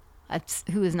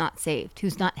saved,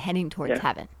 who's not heading towards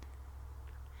heaven.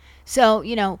 So,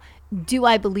 do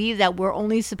I believe that we're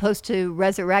only supposed to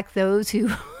resurrect those who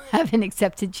haven't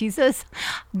accepted Jesus?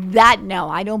 No,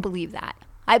 I don't believe that.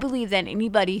 I believe that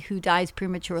anybody who dies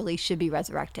prematurely should be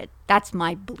resurrected. That's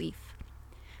my belief.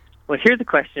 Well, here's a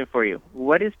question for you.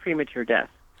 What is premature death?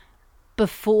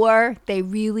 Before they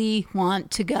really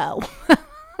want to go.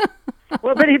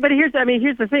 Well, but here's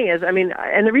the thing is,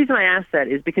 and the reason I ask that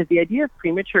is because the idea of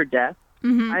premature death,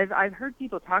 I've heard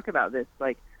people talk about this,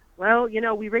 like, well,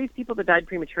 we raised people that died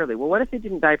prematurely. Well, what if they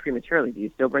didn't die prematurely? Do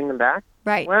you still bring them back?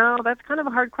 Right. Well, that's kind of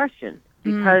a hard question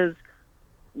because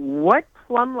what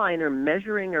plumb line or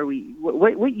measuring are we?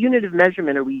 What unit of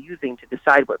measurement are we using to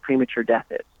decide what premature death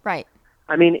is? Right.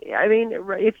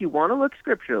 If you want to look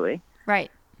scripturally,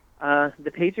 right. Not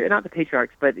the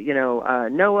patriarchs, but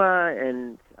Noah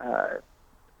and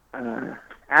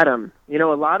Adam. A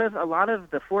lot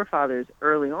of the forefathers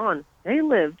early on, they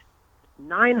lived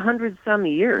 900 some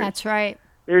years. That's right.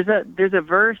 There's a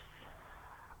verse,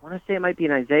 I want to say it might be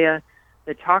in Isaiah,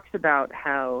 that talks about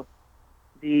how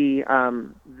the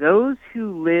those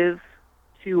who live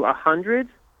to 100,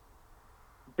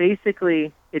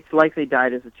 basically, it's like they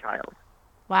died as a child.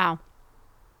 Wow.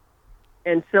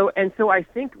 And so I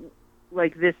think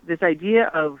like this idea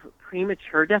of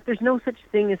premature death, there's no such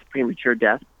thing as premature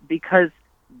death because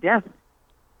death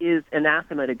is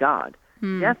anathema to God.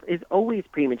 Death is always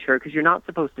premature because you're not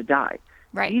supposed to die.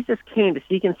 Right. Jesus came to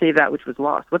seek and save that which was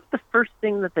lost. What's the first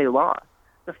thing that they lost?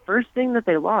 The first thing that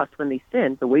they lost when they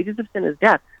sinned, the wages of sin is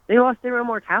death. They lost their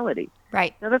immortality.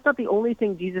 Right. Now, that's not the only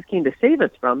thing Jesus came to save us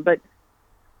from, but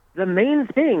the main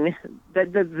thing,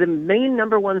 the main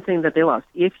number one thing that they lost,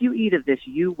 if you eat of this,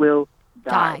 you will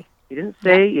die. He didn't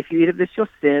say, if you eat of this, you'll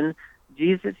sin.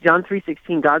 Jesus, John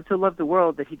 3:16, God so loved the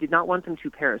world that he did not want them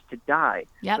to perish, to die,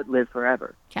 but live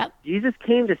forever. Jesus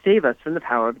came to save us from the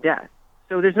power of death.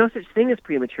 So there's no such thing as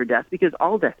premature death because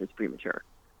all death is premature.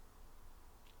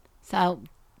 So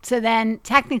then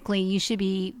technically you should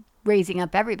be raising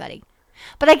up everybody.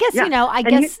 But I guess, I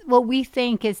guess what we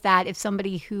think is that if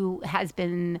somebody who has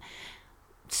been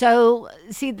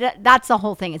that's the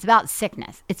whole thing. It's about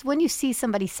sickness. It's when you see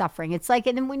somebody suffering. It's like,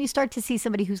 and then when you start to see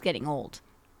somebody who's getting old,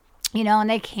 and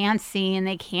they can't see and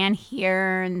they can't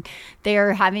hear and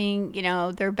they're having,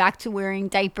 they're back to wearing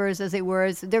diapers as they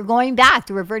were. They're reverting back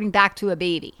to a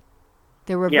baby.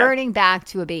 They're reverting back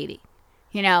to a baby.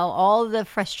 All the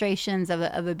frustrations of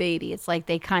a baby. It's like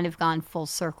they kind of gone full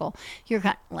circle. You're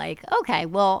kind of like, okay,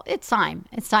 well, it's time.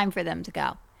 It's time for them to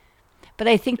go. But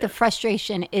I think the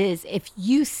frustration is if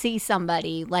you see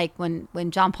somebody like when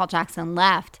John Paul Jackson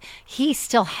left, he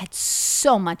still had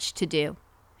so much to do.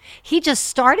 He just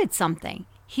started something.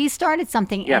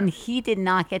 And he did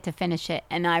not get to finish it.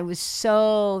 And I was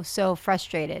so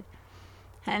frustrated.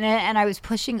 And I was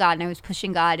pushing God,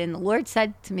 and the Lord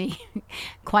said to me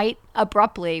quite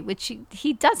abruptly, which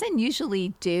he doesn't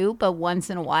usually do, but once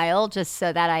in a while, just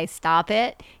so that I stop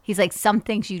it. He's like, some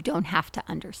things you don't have to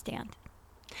understand.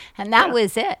 And that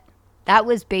was it. That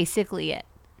was basically it.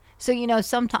 So,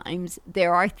 sometimes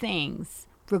there are things,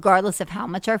 regardless of how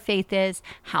much our faith is,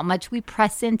 how much we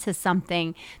press into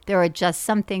something, there are just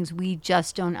some things we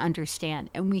just don't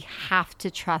understand. And we have to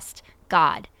trust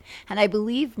God. And I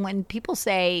believe when people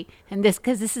say, and this,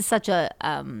 because this is such a,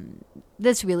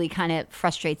 this really kind of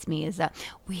frustrates me, is that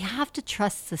we have to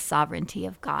trust the sovereignty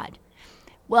of God.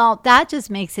 Well, that just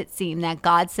makes it seem that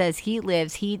God says he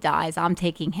lives, he dies, I'm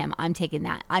taking him, I'm taking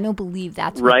that. I don't believe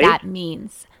that's what that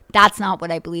means. That's not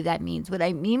what I believe that means. What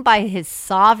I mean by his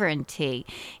sovereignty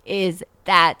is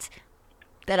that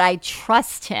I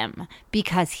trust him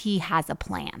because he has a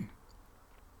plan.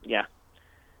 Yeah.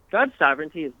 God's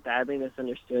sovereignty is badly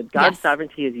misunderstood. God's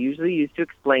sovereignty is usually used to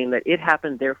explain that it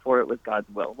happened, therefore it was God's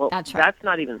will. Well, that's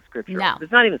not even scriptural. No.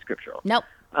 It's not even scriptural. Nope.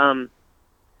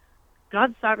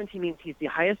 God's sovereignty means he's the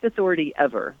highest authority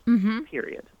ever,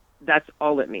 period. That's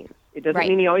all it means. It doesn't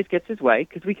mean he always gets his way,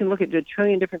 because we can look at a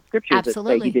trillion different scriptures that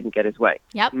say he didn't get his way.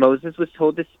 Yep. Moses was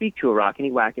told to speak to a rock, and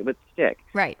he whacked it with a stick.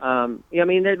 Right.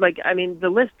 The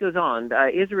list goes on.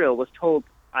 Israel was told,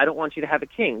 I don't want you to have a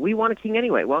king. We want a king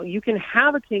anyway. Well, you can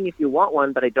have a king if you want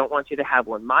one, but I don't want you to have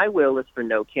one. My will is for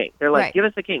no king. They're like, give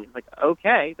us a king. It's like,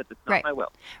 okay, but that's not my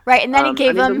will. Right, and then he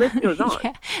gave them. The list goes on.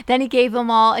 Then he gave them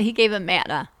all. He gave them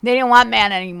manna. They didn't want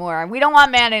manna anymore. We don't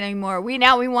want manna anymore. We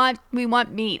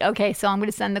want meat. Okay, so I'm going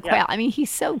to send the quail. I mean,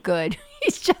 he's so good.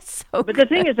 He's just so good. But the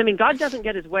thing is, God doesn't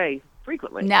get his way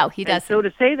frequently. No, he doesn't. So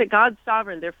to say that God's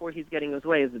sovereign, therefore he's getting his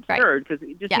way, is absurd, because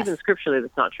even scripturally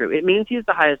that's not true. It means he's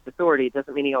the highest authority. It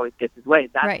doesn't mean he always gets his way.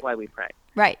 That's why we pray.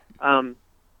 Right. So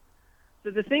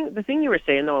the thing you were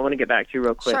saying, though, I want to get back to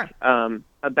real quick,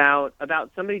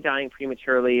 about somebody dying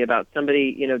prematurely, about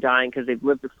somebody dying because they've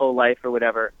lived a full life or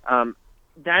whatever.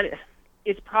 That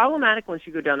it's problematic once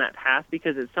you go down that path,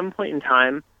 because at some point in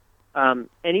time,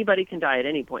 anybody can die at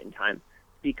any point in time,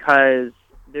 because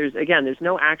there's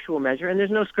no actual measure, and there's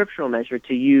no scriptural measure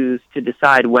to use to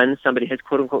decide when somebody has,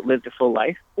 quote unquote, lived a full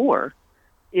life, or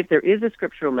if there is a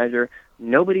scriptural measure,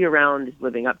 nobody around is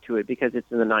living up to it because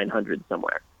it's in the 900s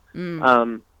somewhere.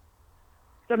 So,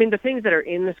 the things that are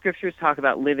in the scriptures talk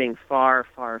about living far,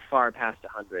 far, far past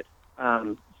 100.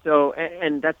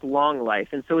 And that's long life.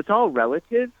 And so it's all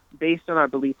relative based on our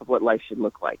belief of what life should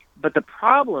look like. But the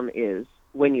problem is,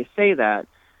 when you say that,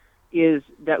 is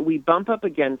that we bump up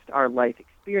against our life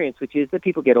experience, which is that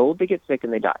people get old, they get sick,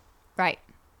 and they die. Right.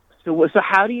 So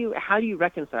how do you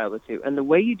reconcile the two? And the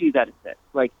way you do that is this: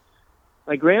 like,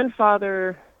 my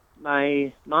grandfather,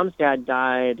 my mom's dad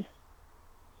died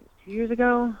 2 years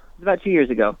ago. It was about 2 years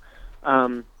ago.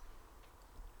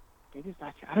 Maybe it's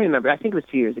not. I don't remember. I think it was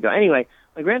 2 years ago. Anyway,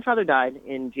 my grandfather died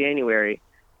in January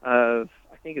of,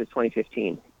 I think it was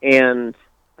 2015, and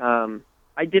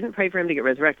I didn't pray for him to get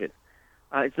resurrected.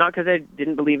 It's not because I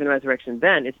didn't believe in resurrection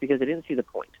then. It's because I didn't see the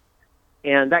point.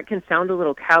 And that can sound a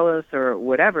little callous or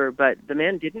whatever, but the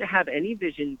man didn't have any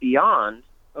vision beyond,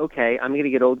 okay, I'm going to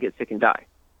get old, get sick, and die.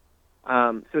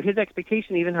 So his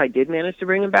expectation, even if I did manage to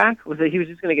bring him back, was that he was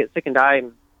just going to get sick and die,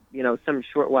 some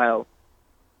short while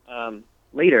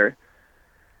later.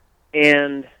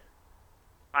 And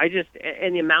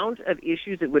the amount of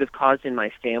issues it would have caused in my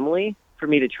family for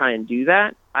me to try and do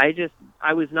that,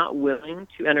 I was not willing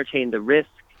to entertain the risk,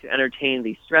 to entertain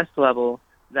the stress level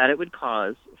that it would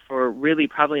cause for really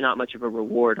probably not much of a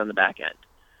reward on the back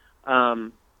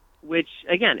end. Which,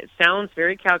 again, it sounds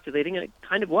very calculating, and it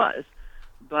kind of was.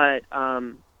 But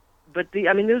those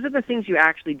are the things you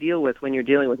actually deal with when you're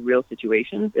dealing with real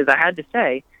situations, is I had to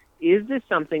say, is this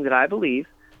something that I believe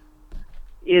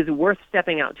is worth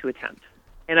stepping out to attempt?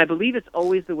 And I believe it's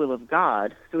always the will of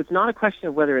God, so it's not a question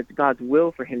of whether it's God's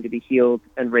will for him to be healed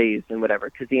and raised and whatever,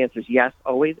 because the answer is yes,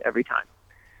 always, every time.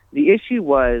 The issue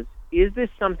was, is this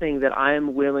something that I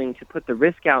am willing to put the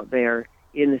risk out there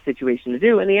in the situation to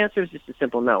do? And the answer is just a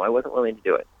simple no. I wasn't willing to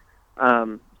do it.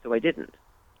 So I didn't.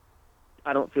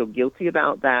 I don't feel guilty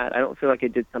about that. I don't feel like I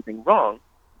did something wrong,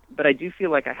 but I do feel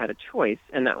like I had a choice,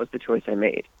 and that was the choice I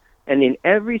made. And in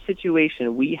every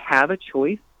situation, we have a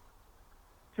choice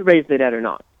to raise the dead or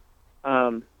not.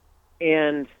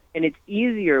 And it's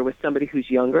easier with somebody who's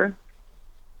younger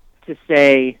to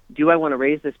say, do I want to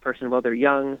raise this person while they're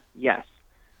young? Yes.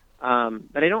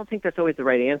 But I don't think that's always the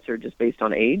right answer just based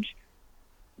on age.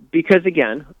 Because,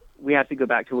 again, we have to go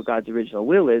back to what God's original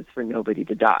will is for nobody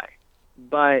to die.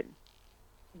 But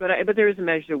there is a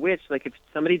measure to which, like, if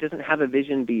somebody doesn't have a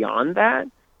vision beyond that,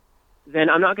 then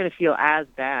I'm not going to feel as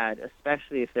bad,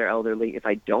 especially if they're elderly, if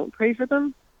I don't pray for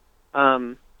them.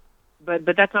 But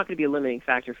that's not going to be a limiting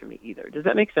factor for me either. Does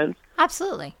that make sense?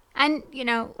 Absolutely. And,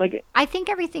 I think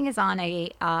everything is on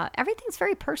everything's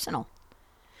very personal.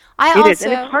 It is,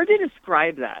 and it's hard to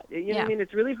describe that. You know what I mean?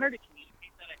 It's really hard to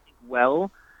communicate that, I think, well,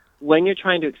 when you're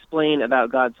trying to explain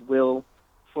about God's will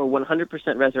for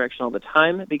 100% resurrection all the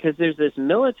time, because there's this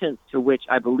militance to which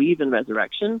I believe in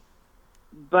resurrection,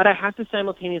 but I have to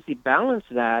simultaneously balance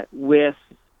that with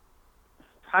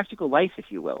practical life, if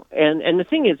you will. And the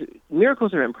thing is,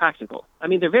 miracles are impractical. I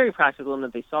mean, they're very practical in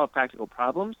that they solve practical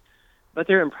problems, but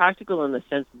they're impractical in the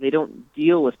sense that they don't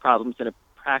deal with problems in a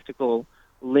practical,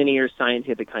 linear,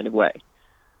 scientific kind of way.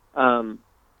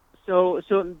 So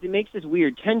it makes this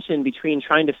weird tension between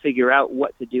trying to figure out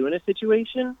what to do in a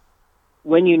situation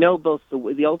when you know both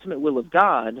the ultimate will of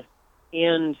God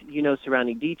and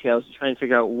surrounding details to try and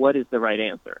figure out what is the right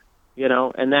answer.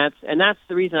 And that's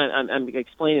the reason I'm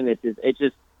explaining this is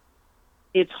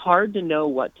it's hard to know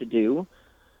what to do,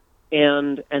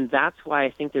 and that's why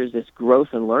I think there's this growth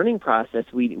and learning process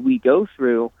we go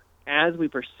through as we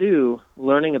pursue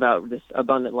learning about this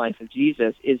abundant life of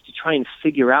Jesus, is to try and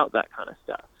figure out that kind of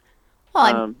stuff.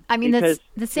 Well, I mean, that's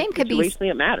the same could be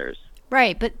situationally it matters,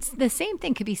 right? But the same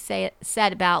thing could be said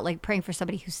about like praying for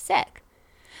somebody who's sick.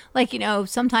 Like,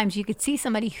 sometimes you could see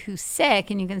somebody who's sick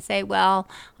and you can say, well,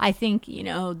 I think,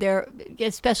 they're,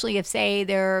 especially if, say,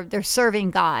 they're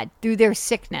serving God through their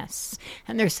sickness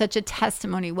and there's such a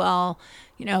testimony, well,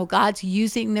 God's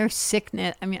using their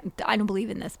sickness. I mean, I don't believe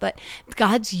in this, but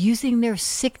God's using their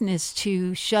sickness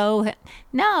to show.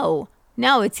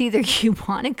 No, it's either you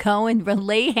want to go and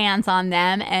lay hands on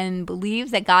them and believe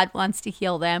that God wants to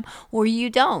heal them, or you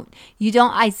don't.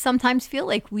 I sometimes feel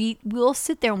like we'll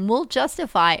sit there and we'll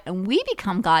justify, and we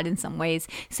become God in some ways,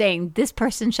 saying this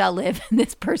person shall live and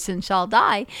this person shall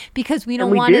die, because we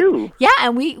don't want to. Yeah,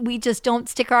 and we just don't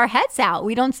stick our heads out.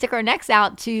 We don't stick our necks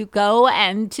out to go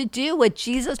and to do what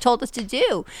Jesus told us to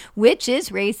do, which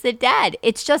is raise the dead.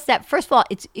 It's just that, first of all,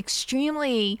 it's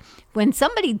extremely, when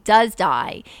somebody does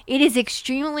die, it is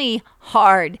extremely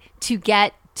hard to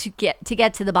get to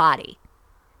the body,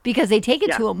 because they take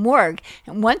it to a morgue,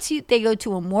 and once they go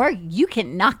to a morgue, you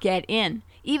cannot get in.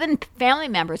 Even family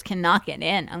members cannot get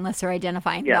in unless they're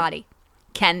identifying the body.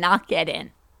 Cannot get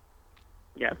in.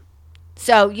 Yeah.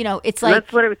 So, it's like...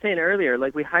 That's what I was saying earlier.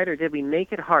 Like, we hide our dead. We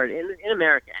make it hard. In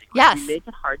America, anyway, yes. We make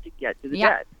it hard to get to the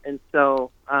dead. And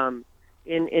so...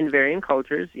 In varying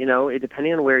cultures,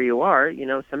 depending on where you are,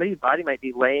 somebody's body might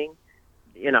be laying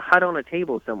in a hut on a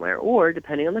table somewhere, or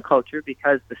depending on the culture,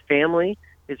 because the family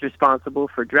is responsible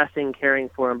for dressing, caring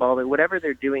for, involving, whatever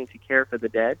they're doing to care for the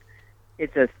dead.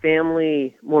 It's a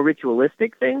family, more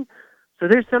ritualistic thing. So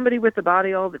there's somebody with the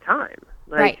body all the time.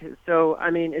 Right. So,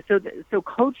 I mean, so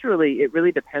culturally, it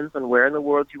really depends on where in the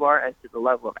world you are as to the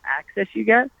level of access you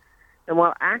get. And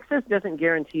while access doesn't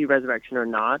guarantee resurrection or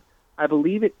not, I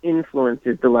believe it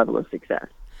influences the level of success.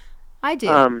 I do.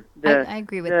 I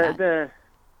agree with that.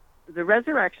 The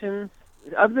resurrections,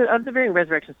 of the varying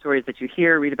resurrection stories that you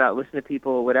hear, read about, listen to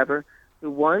people, whatever, the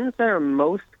ones that are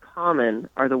most common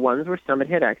are the ones where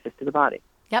somebody had access to the body.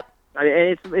 Yep. I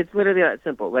mean, it's literally that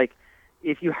simple. Like,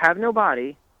 if you have no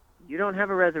body, you don't have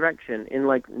a resurrection in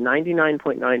like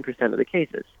 99.9% of the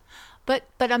cases. But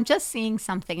I'm just seeing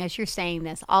something as you're saying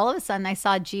this. All of a sudden, I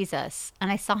saw Jesus,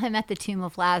 and I saw him at the tomb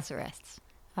of Lazarus.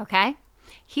 Okay?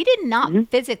 He did not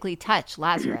physically touch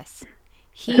Lazarus.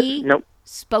 He Nope.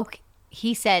 spoke.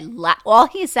 He said, all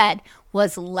he said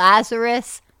was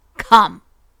Lazarus, come.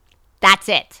 That's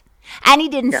it. And he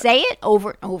didn't say it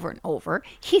over and over and over.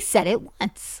 He said it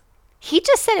once. He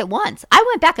just said it once. I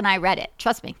went back and I read it.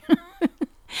 Trust me.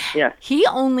 Yeah. He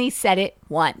only said it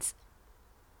once.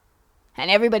 And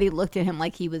everybody looked at him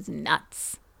like he was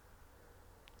nuts.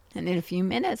 And in a few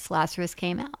minutes, Lazarus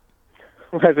came out.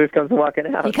 Lazarus comes walking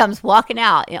out. He comes walking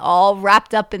out, all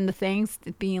wrapped up in the things,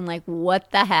 being like,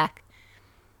 what the heck?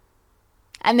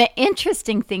 And the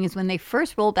interesting thing is when they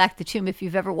first roll back the tomb, if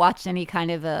you've ever watched any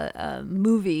kind of a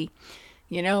movie,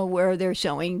 where they're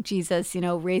showing Jesus,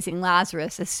 raising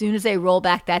Lazarus, as soon as they roll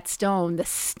back that stone, the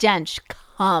stench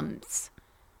comes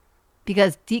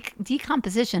because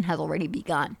decomposition has already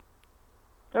begun.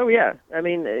 Oh, yeah. I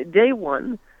mean, day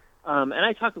one, and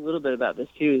I talked a little bit about this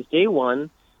too, is day one,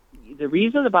 the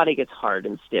reason the body gets hard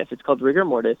and stiff, it's called rigor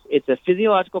mortis. It's a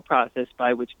physiological process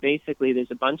by which basically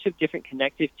there's a bunch of different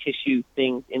connective tissue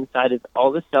things inside of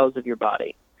all the cells of your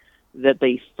body that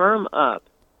they firm up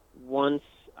once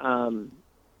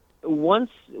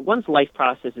life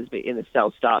processes in the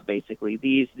cell stop, basically.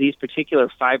 These particular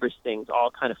fibrous things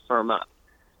all kind of firm up.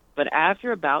 But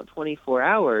after about 24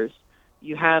 hours,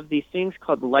 you have these things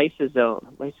called lysozymes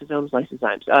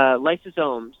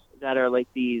that are like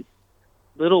these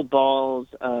little balls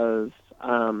of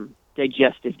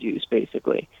digestive juice,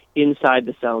 basically, inside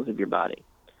the cells of your body.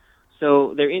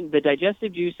 So they're in the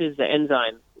digestive juices, the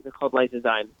enzymes, they're called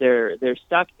lysozymes. They're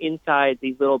stuck inside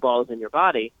these little balls in your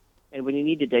body. And when you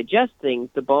need to digest things,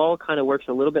 the ball kind of works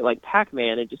a little bit like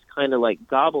Pac-Man. It just kind of like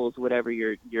gobbles whatever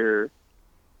you're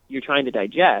trying to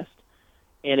digest,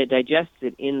 and it digests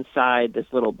it inside this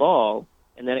little ball,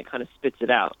 and then it kind of spits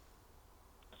it out,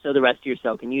 so the rest of your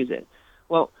cell can use it.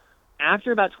 Well,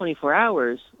 after about 24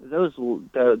 hours, those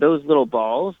little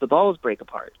balls, the balls break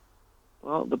apart.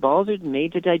 Well, the balls are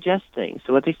made to digest things,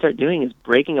 so what they start doing is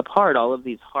breaking apart all of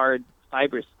these hard,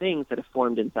 fibrous things that have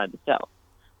formed inside the cell.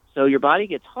 So your body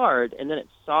gets hard, and then it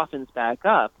softens back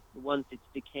up once it's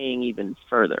decaying even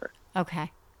further.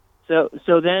 Okay.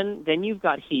 So then you've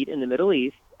got heat in the Middle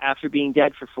East after being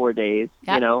dead for 4 days,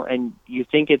 yep. And you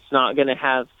think it's not going to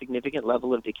have significant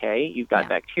level of decay. You've got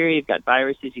bacteria, you've got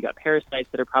viruses, you've got parasites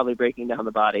that are probably breaking down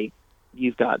the body.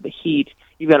 You've got the heat.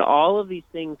 You've got all of these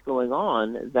things going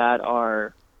on that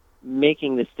are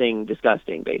making this thing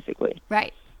disgusting, basically.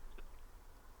 Right.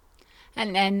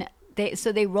 And then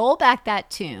they roll back that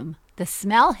tomb. The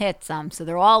smell hits them, so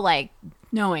they're all like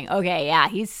knowing, okay, yeah,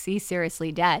 he's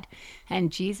seriously dead.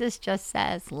 And Jesus just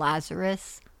says,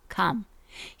 Lazarus, come.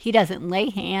 He doesn't lay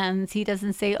hands. He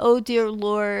doesn't say, oh, dear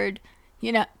Lord.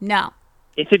 No.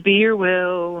 If it be your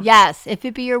will. Yes, if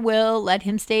it be your will, let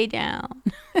him stay down.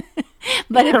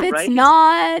 But if it's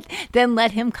not, then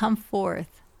let him come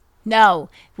forth. No,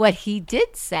 what he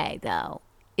did say, though,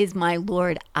 is, my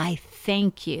Lord, I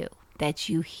thank you that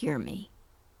you hear me.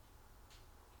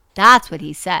 That's what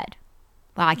he said.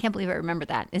 Wow, I can't believe I remember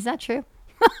that. Is that true?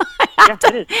 Yes,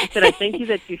 it is. He said, I thank you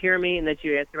that you hear me and that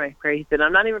you answer my prayer. He said,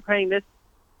 I'm not even praying this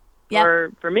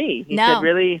for me. He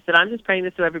said, I'm just praying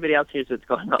this so everybody else hears what's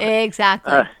going on.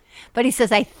 Exactly. But he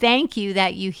says, I thank you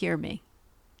that you hear me.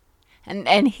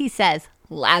 And he says,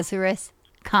 Lazarus,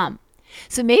 come.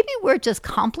 So maybe we're just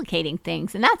complicating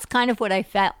things. And that's kind of what I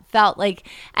felt like.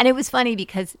 And it was funny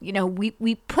because,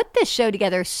 we put this show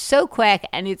together so quick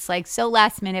and it's like so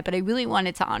last minute, but I really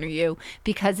wanted to honor you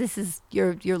because this is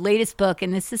your latest book.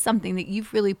 And this is something that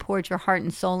you've really poured your heart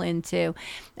and soul into.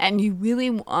 And you really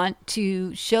want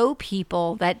to show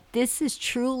people that this is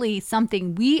truly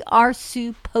something we are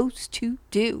supposed to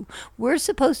do. We're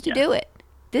supposed to do it.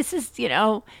 This is,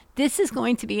 this is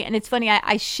going to be, and it's funny,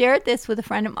 I shared this with a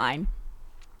friend of mine.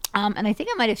 And I think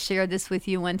I might have shared this with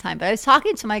you one time, but I was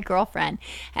talking to my girlfriend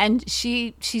and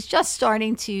she's just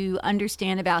starting to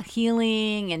understand about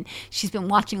healing and she's been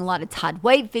watching a lot of Todd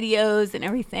White videos and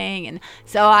everything. And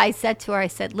so I said to her,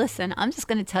 listen, I'm just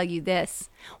going to tell you this.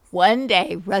 One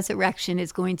day resurrection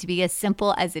is going to be as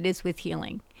simple as it is with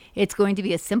healing. It's going to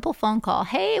be a simple phone call.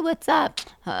 Hey, what's up?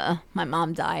 My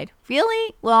mom died.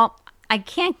 Really? Well, I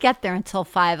can't get there until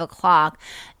 5:00.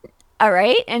 All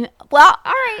right. And all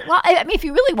right. Well, I mean, if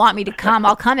you really want me to come,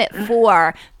 I'll come at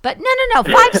 4. But no,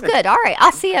 5's good. All right.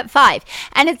 I'll see you at 5.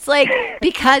 And it's like,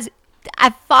 because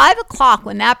at 5:00,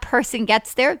 when that person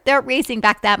gets there, they're raising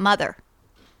back that mother.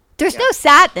 There's no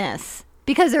sadness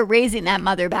because they're raising that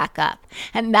mother back up.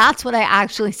 And that's what I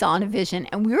actually saw in a vision.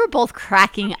 And we were both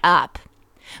cracking up.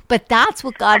 But that's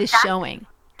what God is showing.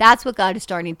 That's what God is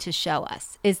starting to show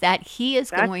us, is that he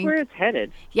is That's where it's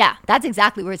headed. Yeah, that's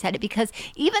exactly where it's headed, because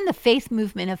even the faith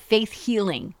movement of faith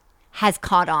healing has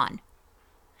caught on.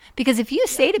 Because if you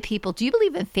say to people, do you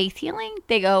believe in faith healing?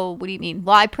 They go, what do you mean?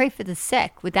 Well, I pray for the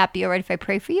sick. Would that be all right if I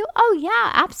pray for you? Oh,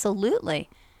 yeah, absolutely.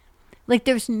 Like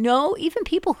there's no, even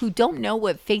people who don't know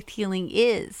what faith healing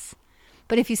is.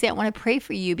 But if you say, I want to pray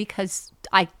for you because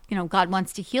God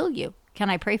wants to heal you. Can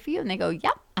I pray for you? And they go,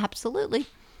 yep, absolutely.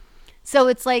 So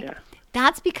it's like,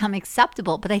 that's become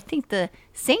acceptable. But I think the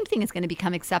same thing is going to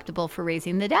become acceptable for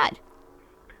raising the dead.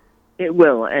 It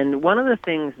will. And one of the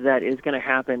things that is going to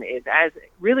happen is, as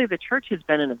really the church has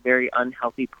been in a very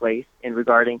unhealthy place in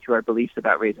regarding to our beliefs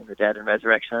about raising the dead and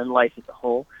resurrection and life as a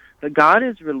whole. But God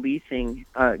is releasing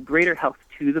greater health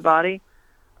to the body.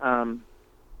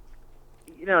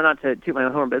 Not to toot my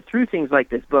own horn, but through things like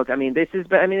this book.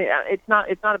 It's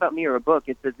not about me or a book.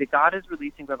 It's that God is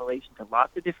releasing revelation to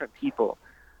lots of different people.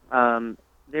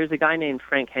 There's a guy named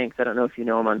Frank Hanks. I don't know if you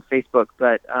know him on Facebook,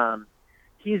 but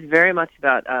he's very much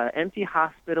about Empty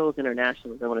Hospitals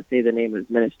International. I want to say the name of his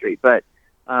ministry, but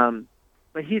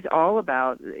he's all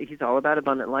about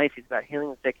abundant life. He's about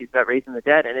healing the sick. He's about raising the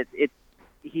dead, and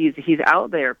he's out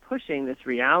there pushing this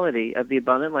reality of the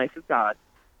abundant life of God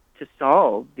to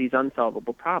solve these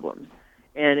unsolvable problems.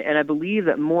 And I believe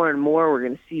that more and more we're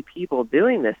going to see people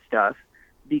doing this stuff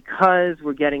because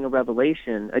we're getting a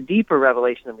revelation, a deeper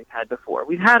revelation than we've had before.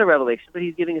 We've had a revelation, but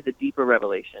he's giving us a deeper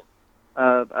revelation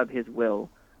of his will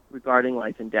regarding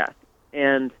life and death.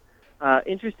 And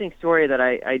interesting story that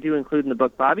I do include in the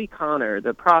book, Bobby Conner,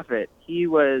 the prophet, he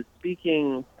was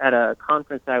speaking at a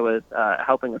conference I was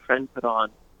helping a friend put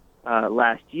on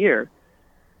last year,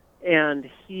 and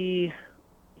he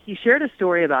shared a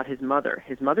story about his mother.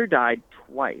 His mother died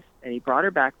twice, and he brought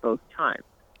her back both times.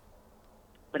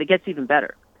 But it gets even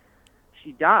better.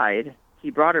 She died,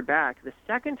 he brought her back. The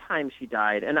second time she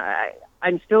died, and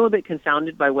I'm still a bit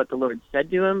confounded by what the Lord said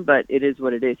to him, but it is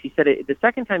what it is. He said the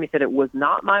second time he said, it was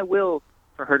not my will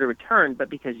for her to return, but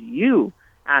because you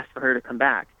asked for her to come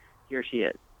back, here she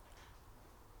is.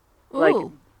 Ooh. Like,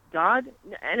 God,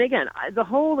 and again, the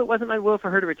whole it wasn't my will for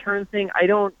her to return thing, I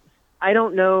don't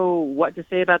know what to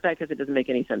say about that because it doesn't make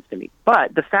any sense to me.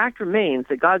 But the fact remains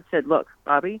that God said, look,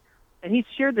 Bobby, and he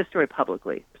shared this story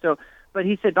publicly. But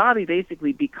he said, Bobby,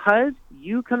 basically, because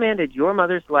you commanded your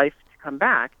mother's life to come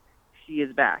back, she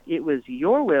is back. It was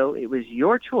your will. It was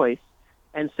your choice.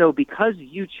 And so because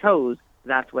you chose,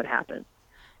 that's what happened.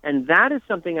 And that is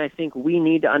something I think we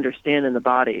need to understand in the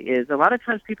body is a lot of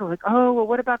times people are like, oh, well,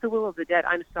 what about the will of the dead?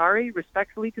 I'm sorry,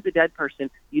 respectfully to the dead person,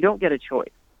 you don't get a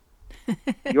choice.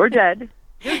 You're dead.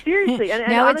 No, seriously.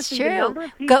 And no, honestly, it's true. The number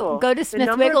of people, go to Smith the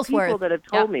number Wigglesworth. Of people that have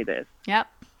told me this. Yep.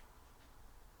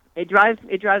 It drives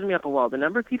me up a wall. The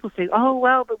number of people say, oh,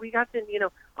 well, but we got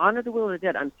to, honor the will of the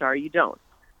dead. I'm sorry, you don't.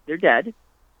 They're dead.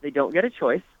 They don't get a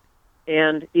choice.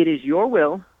 And it is your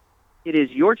will. It is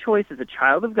your choice as a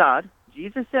child of God.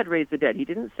 Jesus said raise the dead. He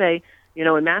didn't say,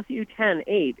 in Matthew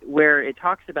 10:8, where it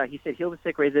talks about, he said, heal the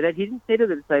sick, raise the dead. He didn't say to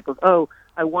the disciples, oh,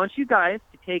 I want you guys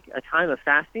to take a time of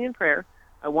fasting and prayer.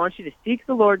 I want you to seek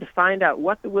the Lord to find out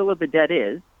what the will of the dead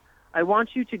is. I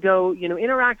want you to go,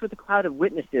 interact with a cloud of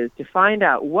witnesses to find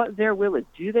out what their will is.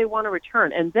 Do they want to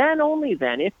return? And then, only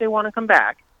then, if they want to come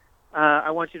back,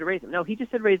 I want you to raise them. No, he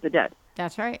just said raise the dead.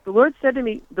 That's right. The Lord said to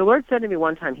me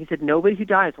one time, he said, nobody who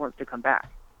dies wants to come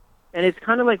back. And it's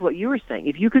kind of like what you were saying.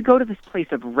 If you could go to this place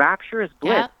of rapturous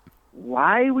bliss,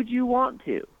 why would you want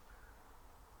to?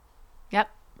 Yep.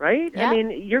 Right? Yep. I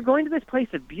mean, you're going to this place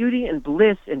of beauty and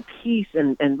bliss and peace,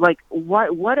 and like,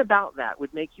 what about that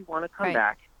would make you want to come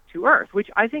back to Earth? Which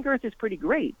I think Earth is pretty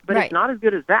great, but it's not as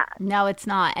good as that. No, it's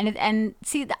not. And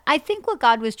see, I think what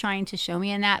God was trying to show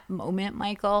me in that moment,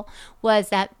 Michael, was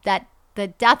that the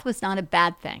death was not a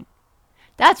bad thing.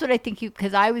 That's what I think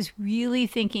because I was really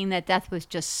thinking that death was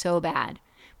just so bad.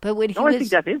 But what I think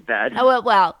death is bad. Oh,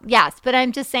 well, yes, but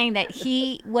I'm just saying that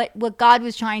what God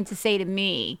was trying to say to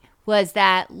me was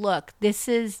that, look, this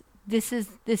is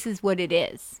what it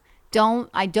is.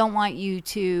 I don't want you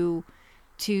to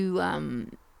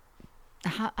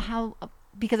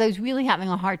because I was really having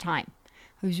a hard time.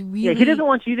 He doesn't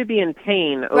want you to be in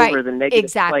pain over the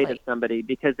negative plight of somebody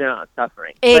because they're not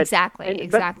suffering.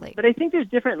 Exactly. But I think there's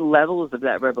different levels of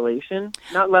that revelation.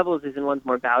 Not levels as in one's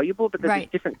more valuable, but there's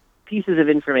different pieces of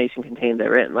information contained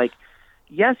therein. Like,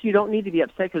 yes, you don't need to be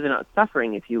upset because they're not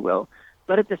suffering, if you will.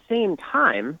 But at the same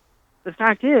time, the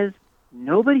fact is,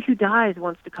 nobody who dies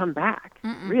wants to come back,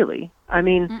 really. I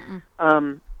mean,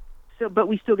 but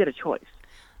we still get a choice.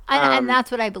 And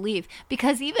that's what I believe.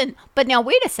 But now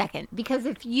wait a second, because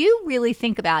if you really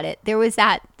think about it, there was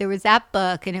that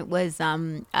book, and it was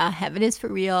Heaven is for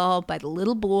Real by the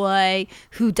little boy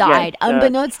who died,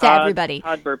 unbeknownst to everybody.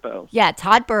 Todd Burpo. Yeah,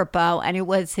 Todd Burpo, and it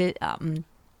was his,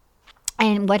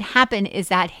 And what happened is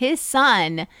that his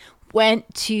son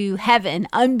went to heaven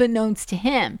unbeknownst to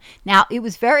him. Now, it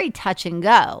was very touch and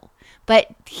go, but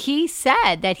he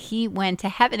said that he went to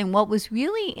heaven. And what was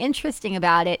really interesting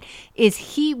about it is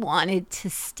he wanted to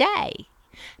stay.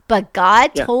 But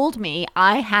God told me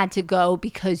I had to go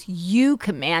because you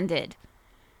commanded.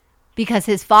 Because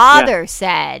his father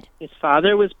said. His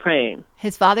father was praying.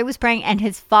 His father was praying, and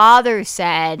his father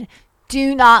said,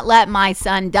 do not let my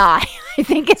son die, I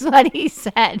think is what he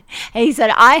said. And he said,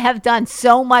 I have done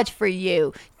so much for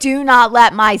you. Do not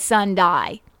let my son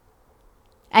die.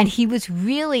 And he was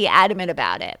really adamant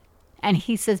about it. And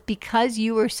he says, because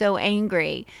you were so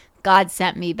angry, God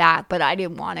sent me back, but I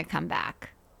didn't want to come back.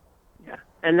 Yeah.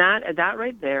 And that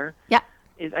right there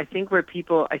is, I think, where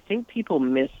people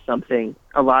miss something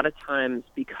a lot of times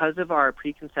because of our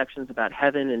preconceptions about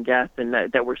heaven and death and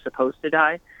that we're supposed to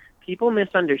die. People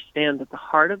misunderstand that the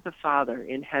heart of the Father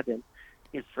in heaven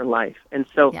is for life. And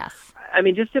so, I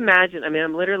mean, just imagine, I mean,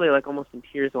 I'm literally like almost in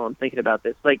tears while I'm thinking about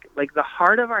this. Like the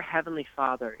heart of our Heavenly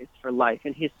Father is for life,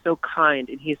 and He is so kind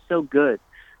and He is so good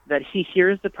that He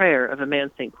hears the prayer of a man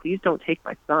saying, please don't take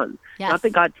my son. Yes. Not that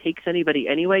God takes anybody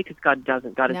anyway, because God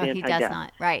doesn't. God is anti-death. No, He does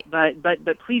not. Right.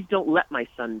 But please don't let my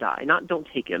son die. Not don't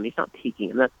take him. He's not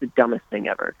taking him. That's the dumbest thing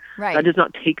ever. Right. God does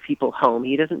not take people home.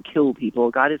 He doesn't kill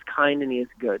people. God is kind and He is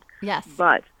good. Yes.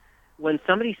 But when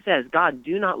somebody says, God,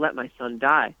 do not let my son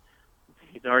die,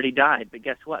 he's already died. But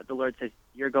guess what? The Lord says,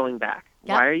 you're going back.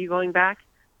 Yep. Why are you going back?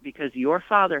 Because your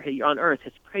Father on earth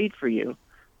has prayed for you,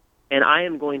 and I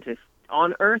am going to,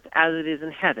 on earth as it is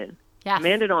in heaven,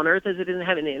 commanded on earth as it is in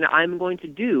heaven, and I'm going to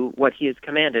do what He has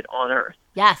commanded on earth.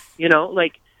 Yes. You know,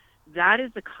 like, that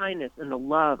is the kindness and the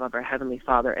love of our Heavenly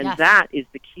Father, and that is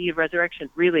the key of resurrection.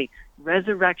 Really,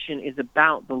 resurrection is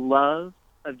about the love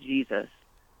of Jesus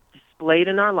displayed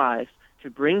in our lives to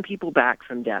bring people back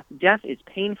from death. Death is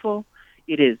painful.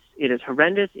 It is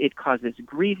horrendous. It causes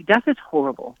grief. Death is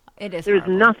horrible. It is There's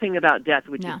horrible. nothing about death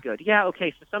which is good. Yeah,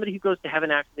 okay, so somebody who goes to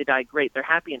heaven after they die, great. They're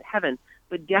happy in heaven.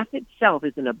 But death itself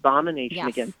is an abomination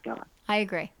against God. I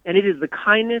agree. And it is the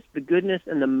kindness, the goodness,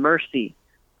 and the mercy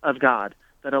of God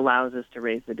that allows us to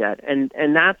raise the dead.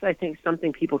 And that's, I think,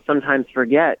 something people sometimes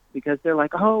forget because they're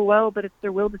like, oh, well, but it's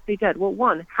their will to stay dead. Well,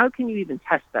 one, how can you even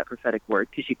test that prophetic word?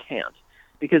 Because you can't.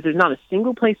 Because there's not a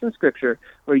single place in Scripture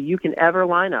where you can ever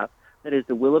line up that is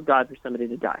the will of God for somebody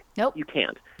to die. Nope. You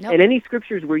can't. Nope. And any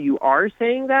Scriptures where you are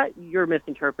saying that, you're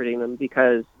misinterpreting them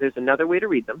because there's another way to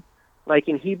read them. Like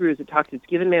in Hebrews, it talks, it's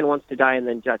given man once to die and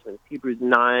then judgment. It's Hebrews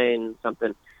 9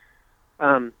 something.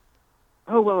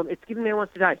 Oh, well, it's given man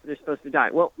once to die, so they're supposed to die.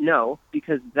 Well, no,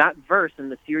 because that verse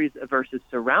and the series of verses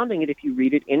surrounding it, if you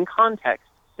read it in context,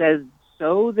 says,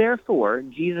 so therefore,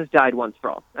 Jesus died once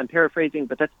for all. I'm paraphrasing,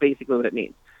 but that's basically what it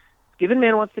means. Given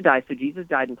man wants to die, so Jesus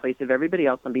died in place of everybody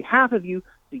else on behalf of you,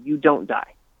 so you don't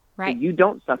die. Right. So you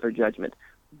don't suffer judgment.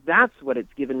 That's what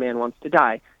it's given man wants to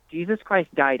die. Jesus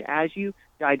Christ died as you,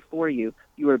 died for you.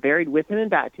 You were buried with him in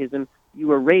baptism. You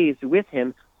were raised with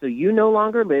him, so you no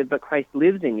longer live, but Christ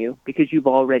lives in you because you've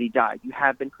already died. You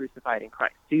have been crucified in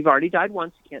Christ. So you've already died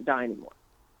once. You can't die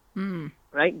anymore.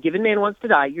 Right? Given man wants to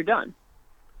die, you're done.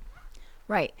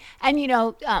 Right. And, you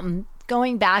know,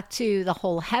 going back to the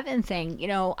whole heaven thing, you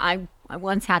know, I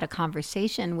once had a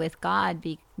conversation with God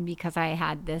because I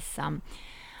had this,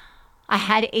 I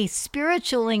had a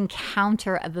spiritual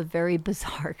encounter of a very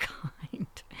bizarre kind.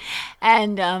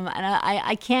 And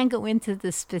I can't go into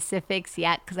the specifics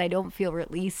yet because I don't feel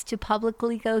released to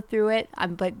publicly go through it.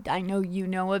 But I know you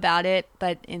know about it.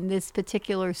 But in this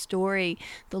particular story,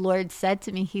 the Lord said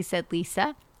to me, He said,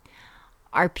 Lisa,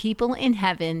 are people in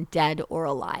heaven dead or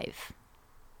alive?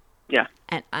 Yeah.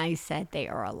 And I said, they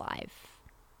are alive.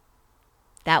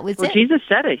 That was it. Well, Jesus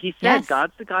said it. He said, yes.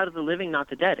 God's the God of the living, not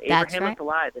the dead. That's Abraham right. is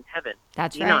alive in heaven.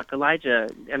 That's Enoch, right. Elijah,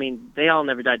 I mean, they all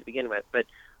never died to begin with. But,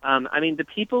 I mean, the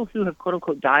people who have, quote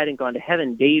unquote, died and gone to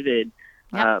heaven, David,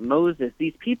 Moses,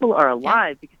 these people are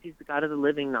alive because He's the God of the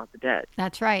living, not the dead.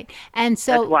 That's right. And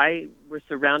so that's why we're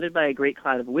surrounded by a great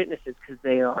cloud of witnesses, because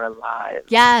they are alive.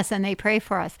 Yes, and they pray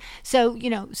for us. So, you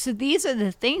know, so these are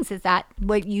the things, is that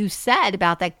what you said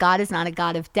about that God is not a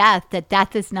God of death, that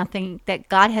death is nothing, that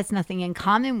God has nothing in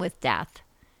common with death.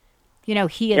 You know,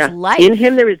 He is life. In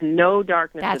Him there is no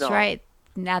darkness That's at all. right.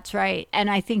 That's right. And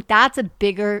I think that's a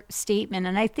bigger statement.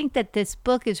 And I think that this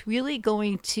book is really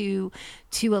going to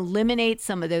eliminate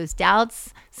some of those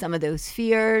doubts, some of those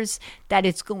fears, that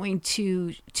it's going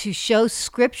to show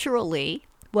scripturally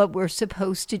what we're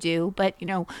supposed to do. But, you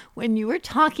know, when you were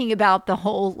talking about the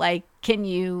whole, like, can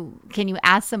you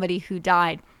ask somebody who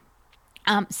died?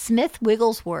 Smith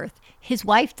Wigglesworth, his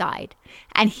wife died,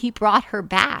 and he brought her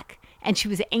back, and she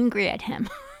was angry at him.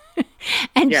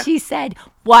 And Yeah. she said,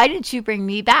 "Why did you bring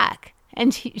me back?"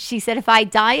 And she said, "If I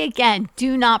die again,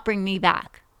 do not bring me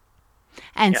back."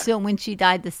 And Yeah. so when she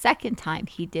died the second time,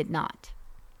 he did not.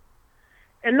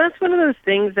 And that's one of those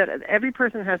things that every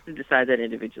person has to decide that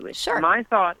individually. Sure. My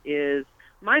thought is,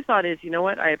 you know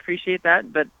what? I appreciate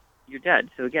that, but you're dead.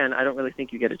 So again, I don't really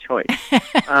think you get a choice.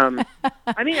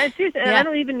 I mean, seriously, and I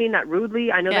don't even mean that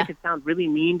rudely. I know that could sound really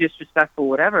mean, disrespectful,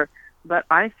 whatever. But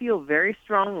I feel very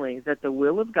strongly that the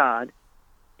will of God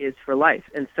is for life.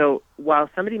 And so while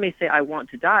somebody may say, "I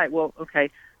want to die," well, okay,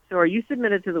 so are you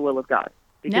submitted to the will of God?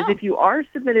 Because No. if you are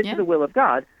submitted to the will of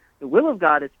God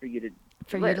is for you to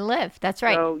For live. you to live. That's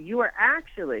right. So you are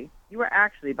actually,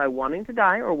 by wanting to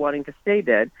die or wanting to stay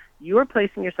dead, you are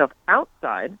placing yourself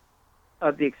outside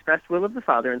of the express will of the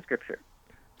Father in Scripture.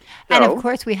 So, and of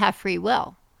course, we have free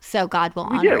will, so God will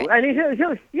we honor do. it. I mean,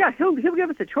 he'll give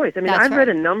us a choice. I mean, That's I've read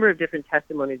a number of different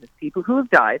testimonies of people who have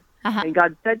died, Uh-huh. and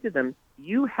God said to them,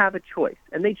 "You have a choice,"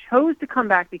 and they chose to come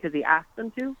back because He asked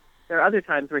them to. There are other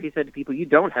times where He said to people, "You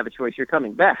don't have a choice. You're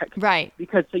coming back." Right.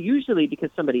 Usually because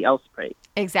somebody else prayed.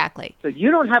 Exactly. So you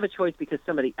don't have a choice because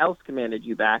somebody else commanded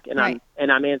you back, and Right.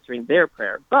 I'm answering their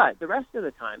prayer. But the rest of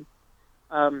the time,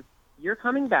 you're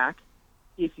coming back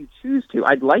if you choose to.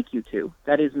 I'd like you to.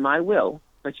 That is my will.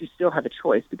 But you still have a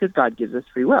choice because God gives us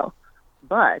free will.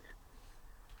 But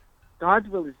God's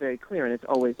will is very clear, and it's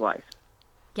always life.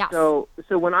 Yes. So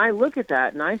when I look at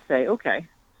that and I say, okay,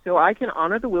 so I can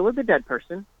honor the will of the dead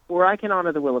person, or I can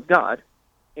honor the will of God,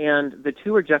 and the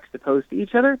two are juxtaposed to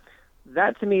each other,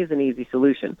 that to me is an easy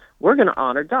solution. We're going to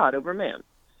honor God over man.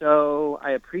 So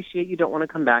I appreciate you don't want to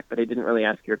come back, but I didn't really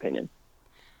ask your opinion.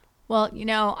 Well,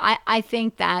 I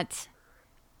think that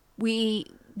we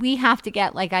have to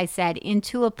get, like I said,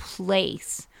 into a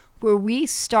place where we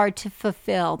start to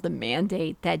fulfill the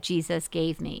mandate that Jesus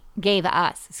gave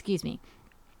us.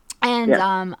 And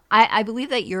I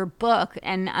believe that your book,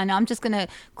 and I'm just going to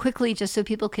quickly, just so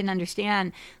people can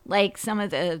understand, like some of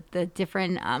the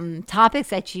different topics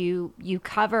that you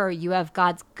cover. You have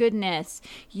God's goodness.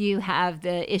 You have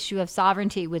the issue of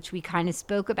sovereignty, which we kind of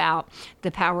spoke about,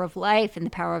 the power of life and the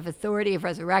power of authority of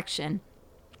resurrection.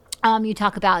 You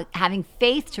talk about having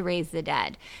faith to raise the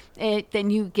dead.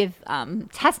 Then you give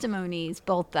testimonies,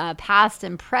 both past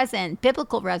and present,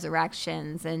 biblical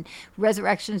resurrections and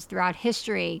resurrections throughout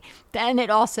history. Then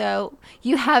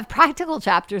you have practical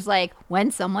chapters like when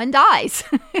someone dies.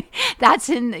 That's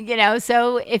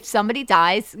so if somebody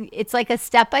dies, it's like a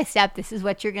step-by-step, this is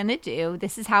what you're going to do.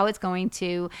 This is how it's going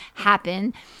to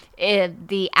happen.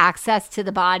 The access to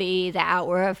the body, the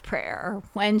hour of prayer.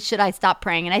 When should I stop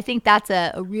praying? And I think that's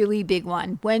a really big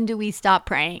one. When do we stop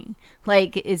praying?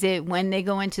 Like, is it when they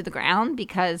go into the ground?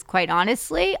 Because quite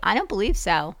honestly, I don't believe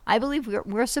so. I believe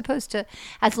we're supposed to,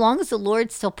 as long as the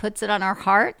Lord still puts it on our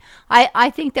heart, I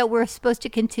think that we're supposed to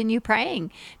continue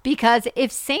praying. Because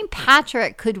if St.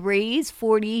 Patrick could raise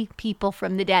 40 people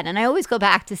from the dead, and I always go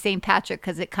back to St. Patrick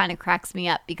because it kind of cracks me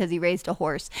up because he raised a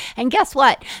horse. And guess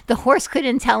what? The horse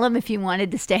couldn't tell him if he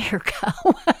wanted to stay or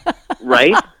go.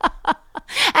 Right?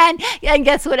 And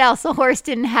guess what else? The horse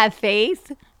didn't have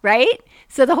faith, right?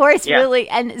 So the horse really,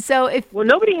 and so if... Well,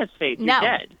 nobody has faith. You're No.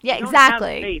 dead. Yeah, You don't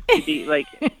exactly. have faith to be like...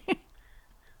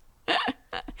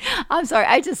 I'm sorry.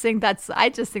 I just think that's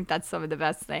some of the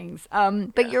best things.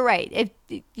 But you're right. If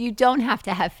you don't have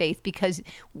to have faith, because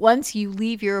once you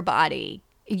leave your body,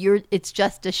 it's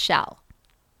just a shell.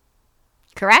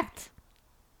 Correct?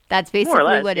 That's basically more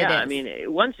or less, what it is. I mean,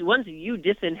 once you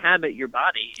disinhabit your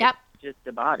body, Yep. it's just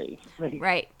a body.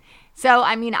 Right. So,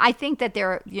 I mean, I think that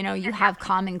you have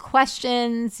common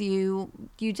questions. You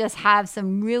just have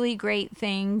some really great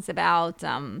things about.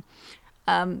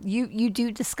 You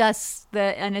do discuss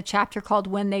in a chapter called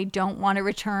 "When They Don't Want to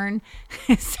Return."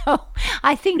 So,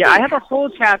 I think. Yeah, I have a whole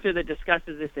chapter that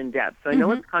discusses this in depth. So I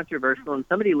know it's controversial, and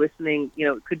somebody listening,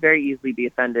 could very easily be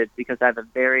offended because I have a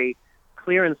very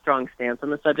clear and strong stance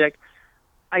on the subject.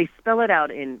 I spell it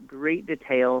out in great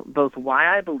detail, both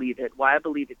why I believe it, why I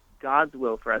believe it's God's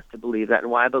will for us to believe that, and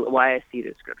why I see it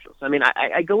as scriptural. So, I mean,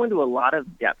 I go into a lot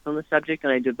of depth on the subject,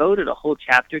 and I devoted a whole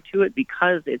chapter to it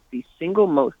because it's the single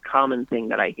most common thing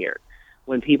that I hear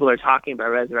when people are talking about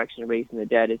resurrection and raising the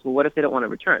dead is, well, what if they don't want to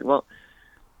return? Well,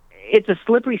 it's a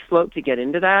slippery slope to get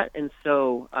into that, and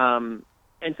so I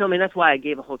mean, that's why I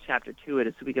gave a whole chapter to it,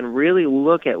 is so we can really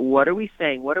look at what are we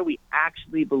saying, what are we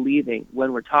actually believing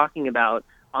when we're talking about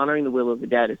honoring the will of the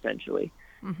dead, essentially,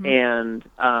 and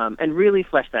really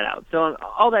flesh that out. So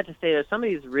all that to say, if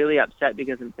somebody's really upset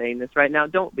because I'm saying this right now,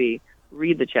 don't be.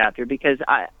 Read the chapter, because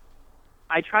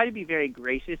I try to be very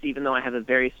gracious, even though I have a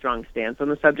very strong stance on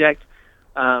the subject,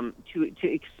 to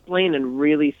explain and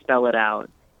really spell it out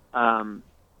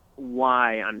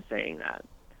why I'm saying that.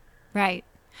 Right.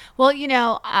 Well,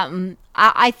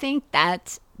 I think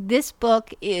that this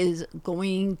book is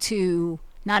going to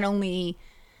not only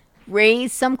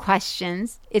raise some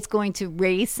questions, it's going to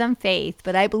raise some faith,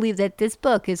 but I believe that this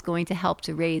book is going to help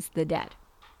to raise the dead.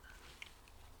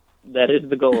 That is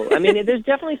the goal. I mean, there's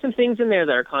definitely some things in there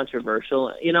that are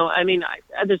controversial.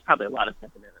 There's probably a lot of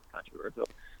stuff in there that's controversial,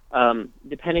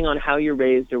 depending on how you're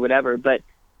raised or whatever. But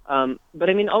I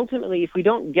mean, ultimately, if we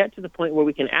don't get to the point where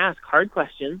we can ask hard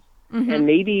questions and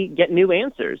maybe get new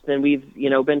answers than we've,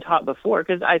 been taught before,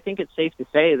 because I think it's safe to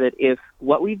say that if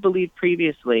what we've believed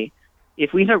previously,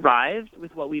 if we'd arrived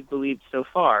with what we've believed so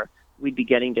far, we'd be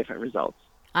getting different results.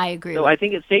 I agree. So I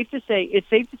think it's safe to say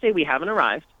we haven't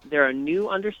arrived. There are new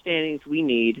understandings we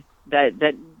need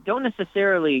that don't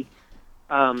necessarily.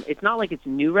 It's not like it's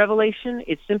new revelation.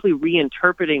 It's simply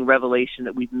reinterpreting revelation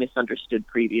that we've misunderstood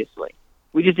previously.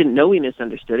 We just didn't know we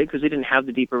misunderstood it because we didn't have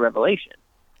the deeper revelation.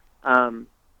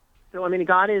 So I mean,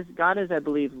 God is, I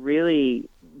believe, really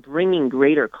bringing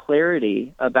greater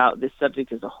clarity about this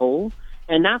subject as a whole.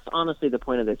 And that's honestly the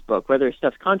point of this book. Whether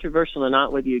stuff's controversial or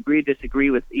not, whether you agree or disagree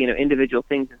with individual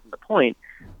things isn't the point.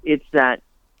 It's that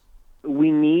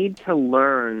we need to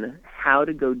learn how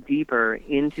to go deeper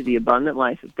into the abundant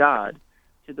life of God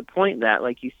to the point that,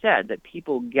 like you said, that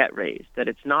people get raised. That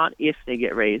it's not if they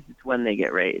get raised, it's when they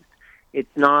get raised.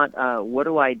 It's not what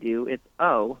do I do? It's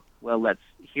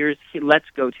let's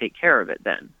go take care of it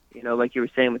then. Like you were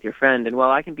saying with your friend, and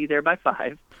I can be there by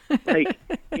 5.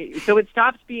 So it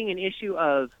stops being an issue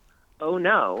of, oh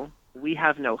no, we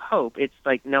have no hope. It's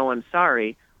like, no, I'm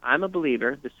sorry. I'm a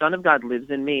believer. The Son of God lives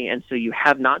in me. And so you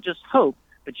have not just hope,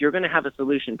 but you're going to have a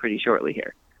solution pretty shortly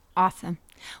here. Awesome.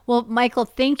 Well, Michael,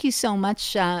 thank you so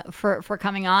much for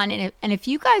coming on. And if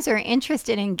you guys are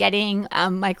interested in getting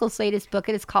Michael's latest book,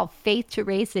 it is called Faith to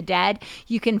Raise the Dead.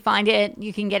 You can find it.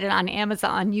 You can get it on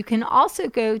Amazon. You can also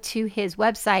go to his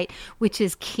website, which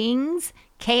is Kings,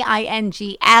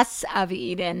 Kings of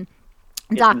Eden.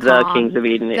 The Kings of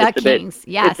Eden. The Kings,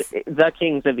 yes. The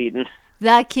Kings of Eden.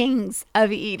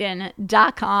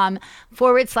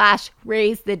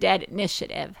 thekingsofeden.com/Raise the Dead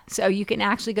Initiative. So you can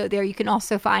actually go there. You can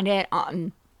also find it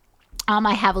on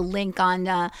I have a link on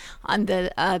the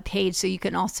page, so you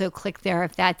can also click there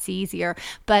if that's easier.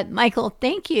 But Michael,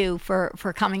 thank you for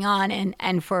coming on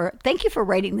and thank you for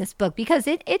writing this book, because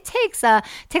it takes a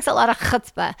lot of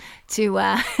chutzpah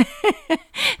to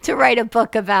to write a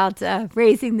book about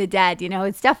raising the dead.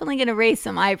 It's definitely going to raise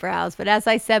some eyebrows, but as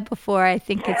I said before, I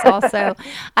think it's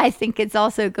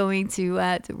also going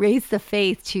to raise the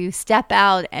faith to step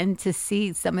out and to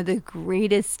see some of the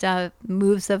greatest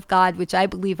moves of God, which I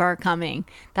believe are coming.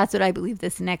 That's what I believe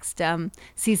this next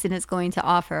season is going to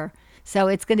offer. So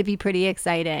it's going to be pretty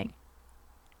exciting.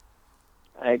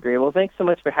 I agree. Well, thanks so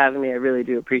much for having me. I really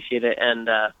do appreciate it. And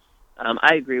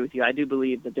I agree with you. I do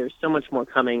believe that there's so much more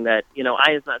coming that,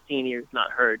 eye has not seen, ears not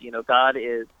heard.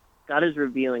 God is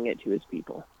revealing it to his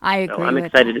people. I agree. So I'm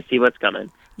excited to see what's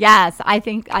coming. Yes, I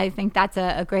think that's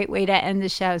a great way to end the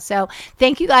show. So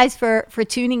thank you guys for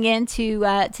tuning in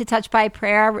to Touched by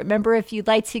Prayer. Remember, if you'd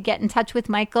like to get in touch with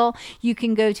Michael, you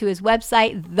can go to his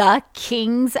website,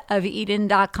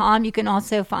 thekingsofeden.com. You can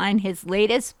also find his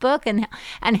latest book and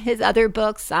his other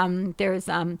books. There's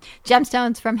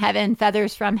Gemstones from Heaven,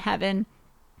 Feathers from Heaven,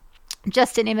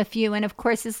 just to name a few, and of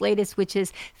course his latest, which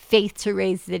is Faith to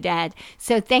Raise the Dead.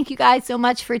 So thank you guys so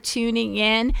much for tuning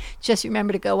in. Just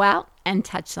remember to go out and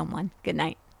touch someone. Good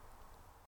night.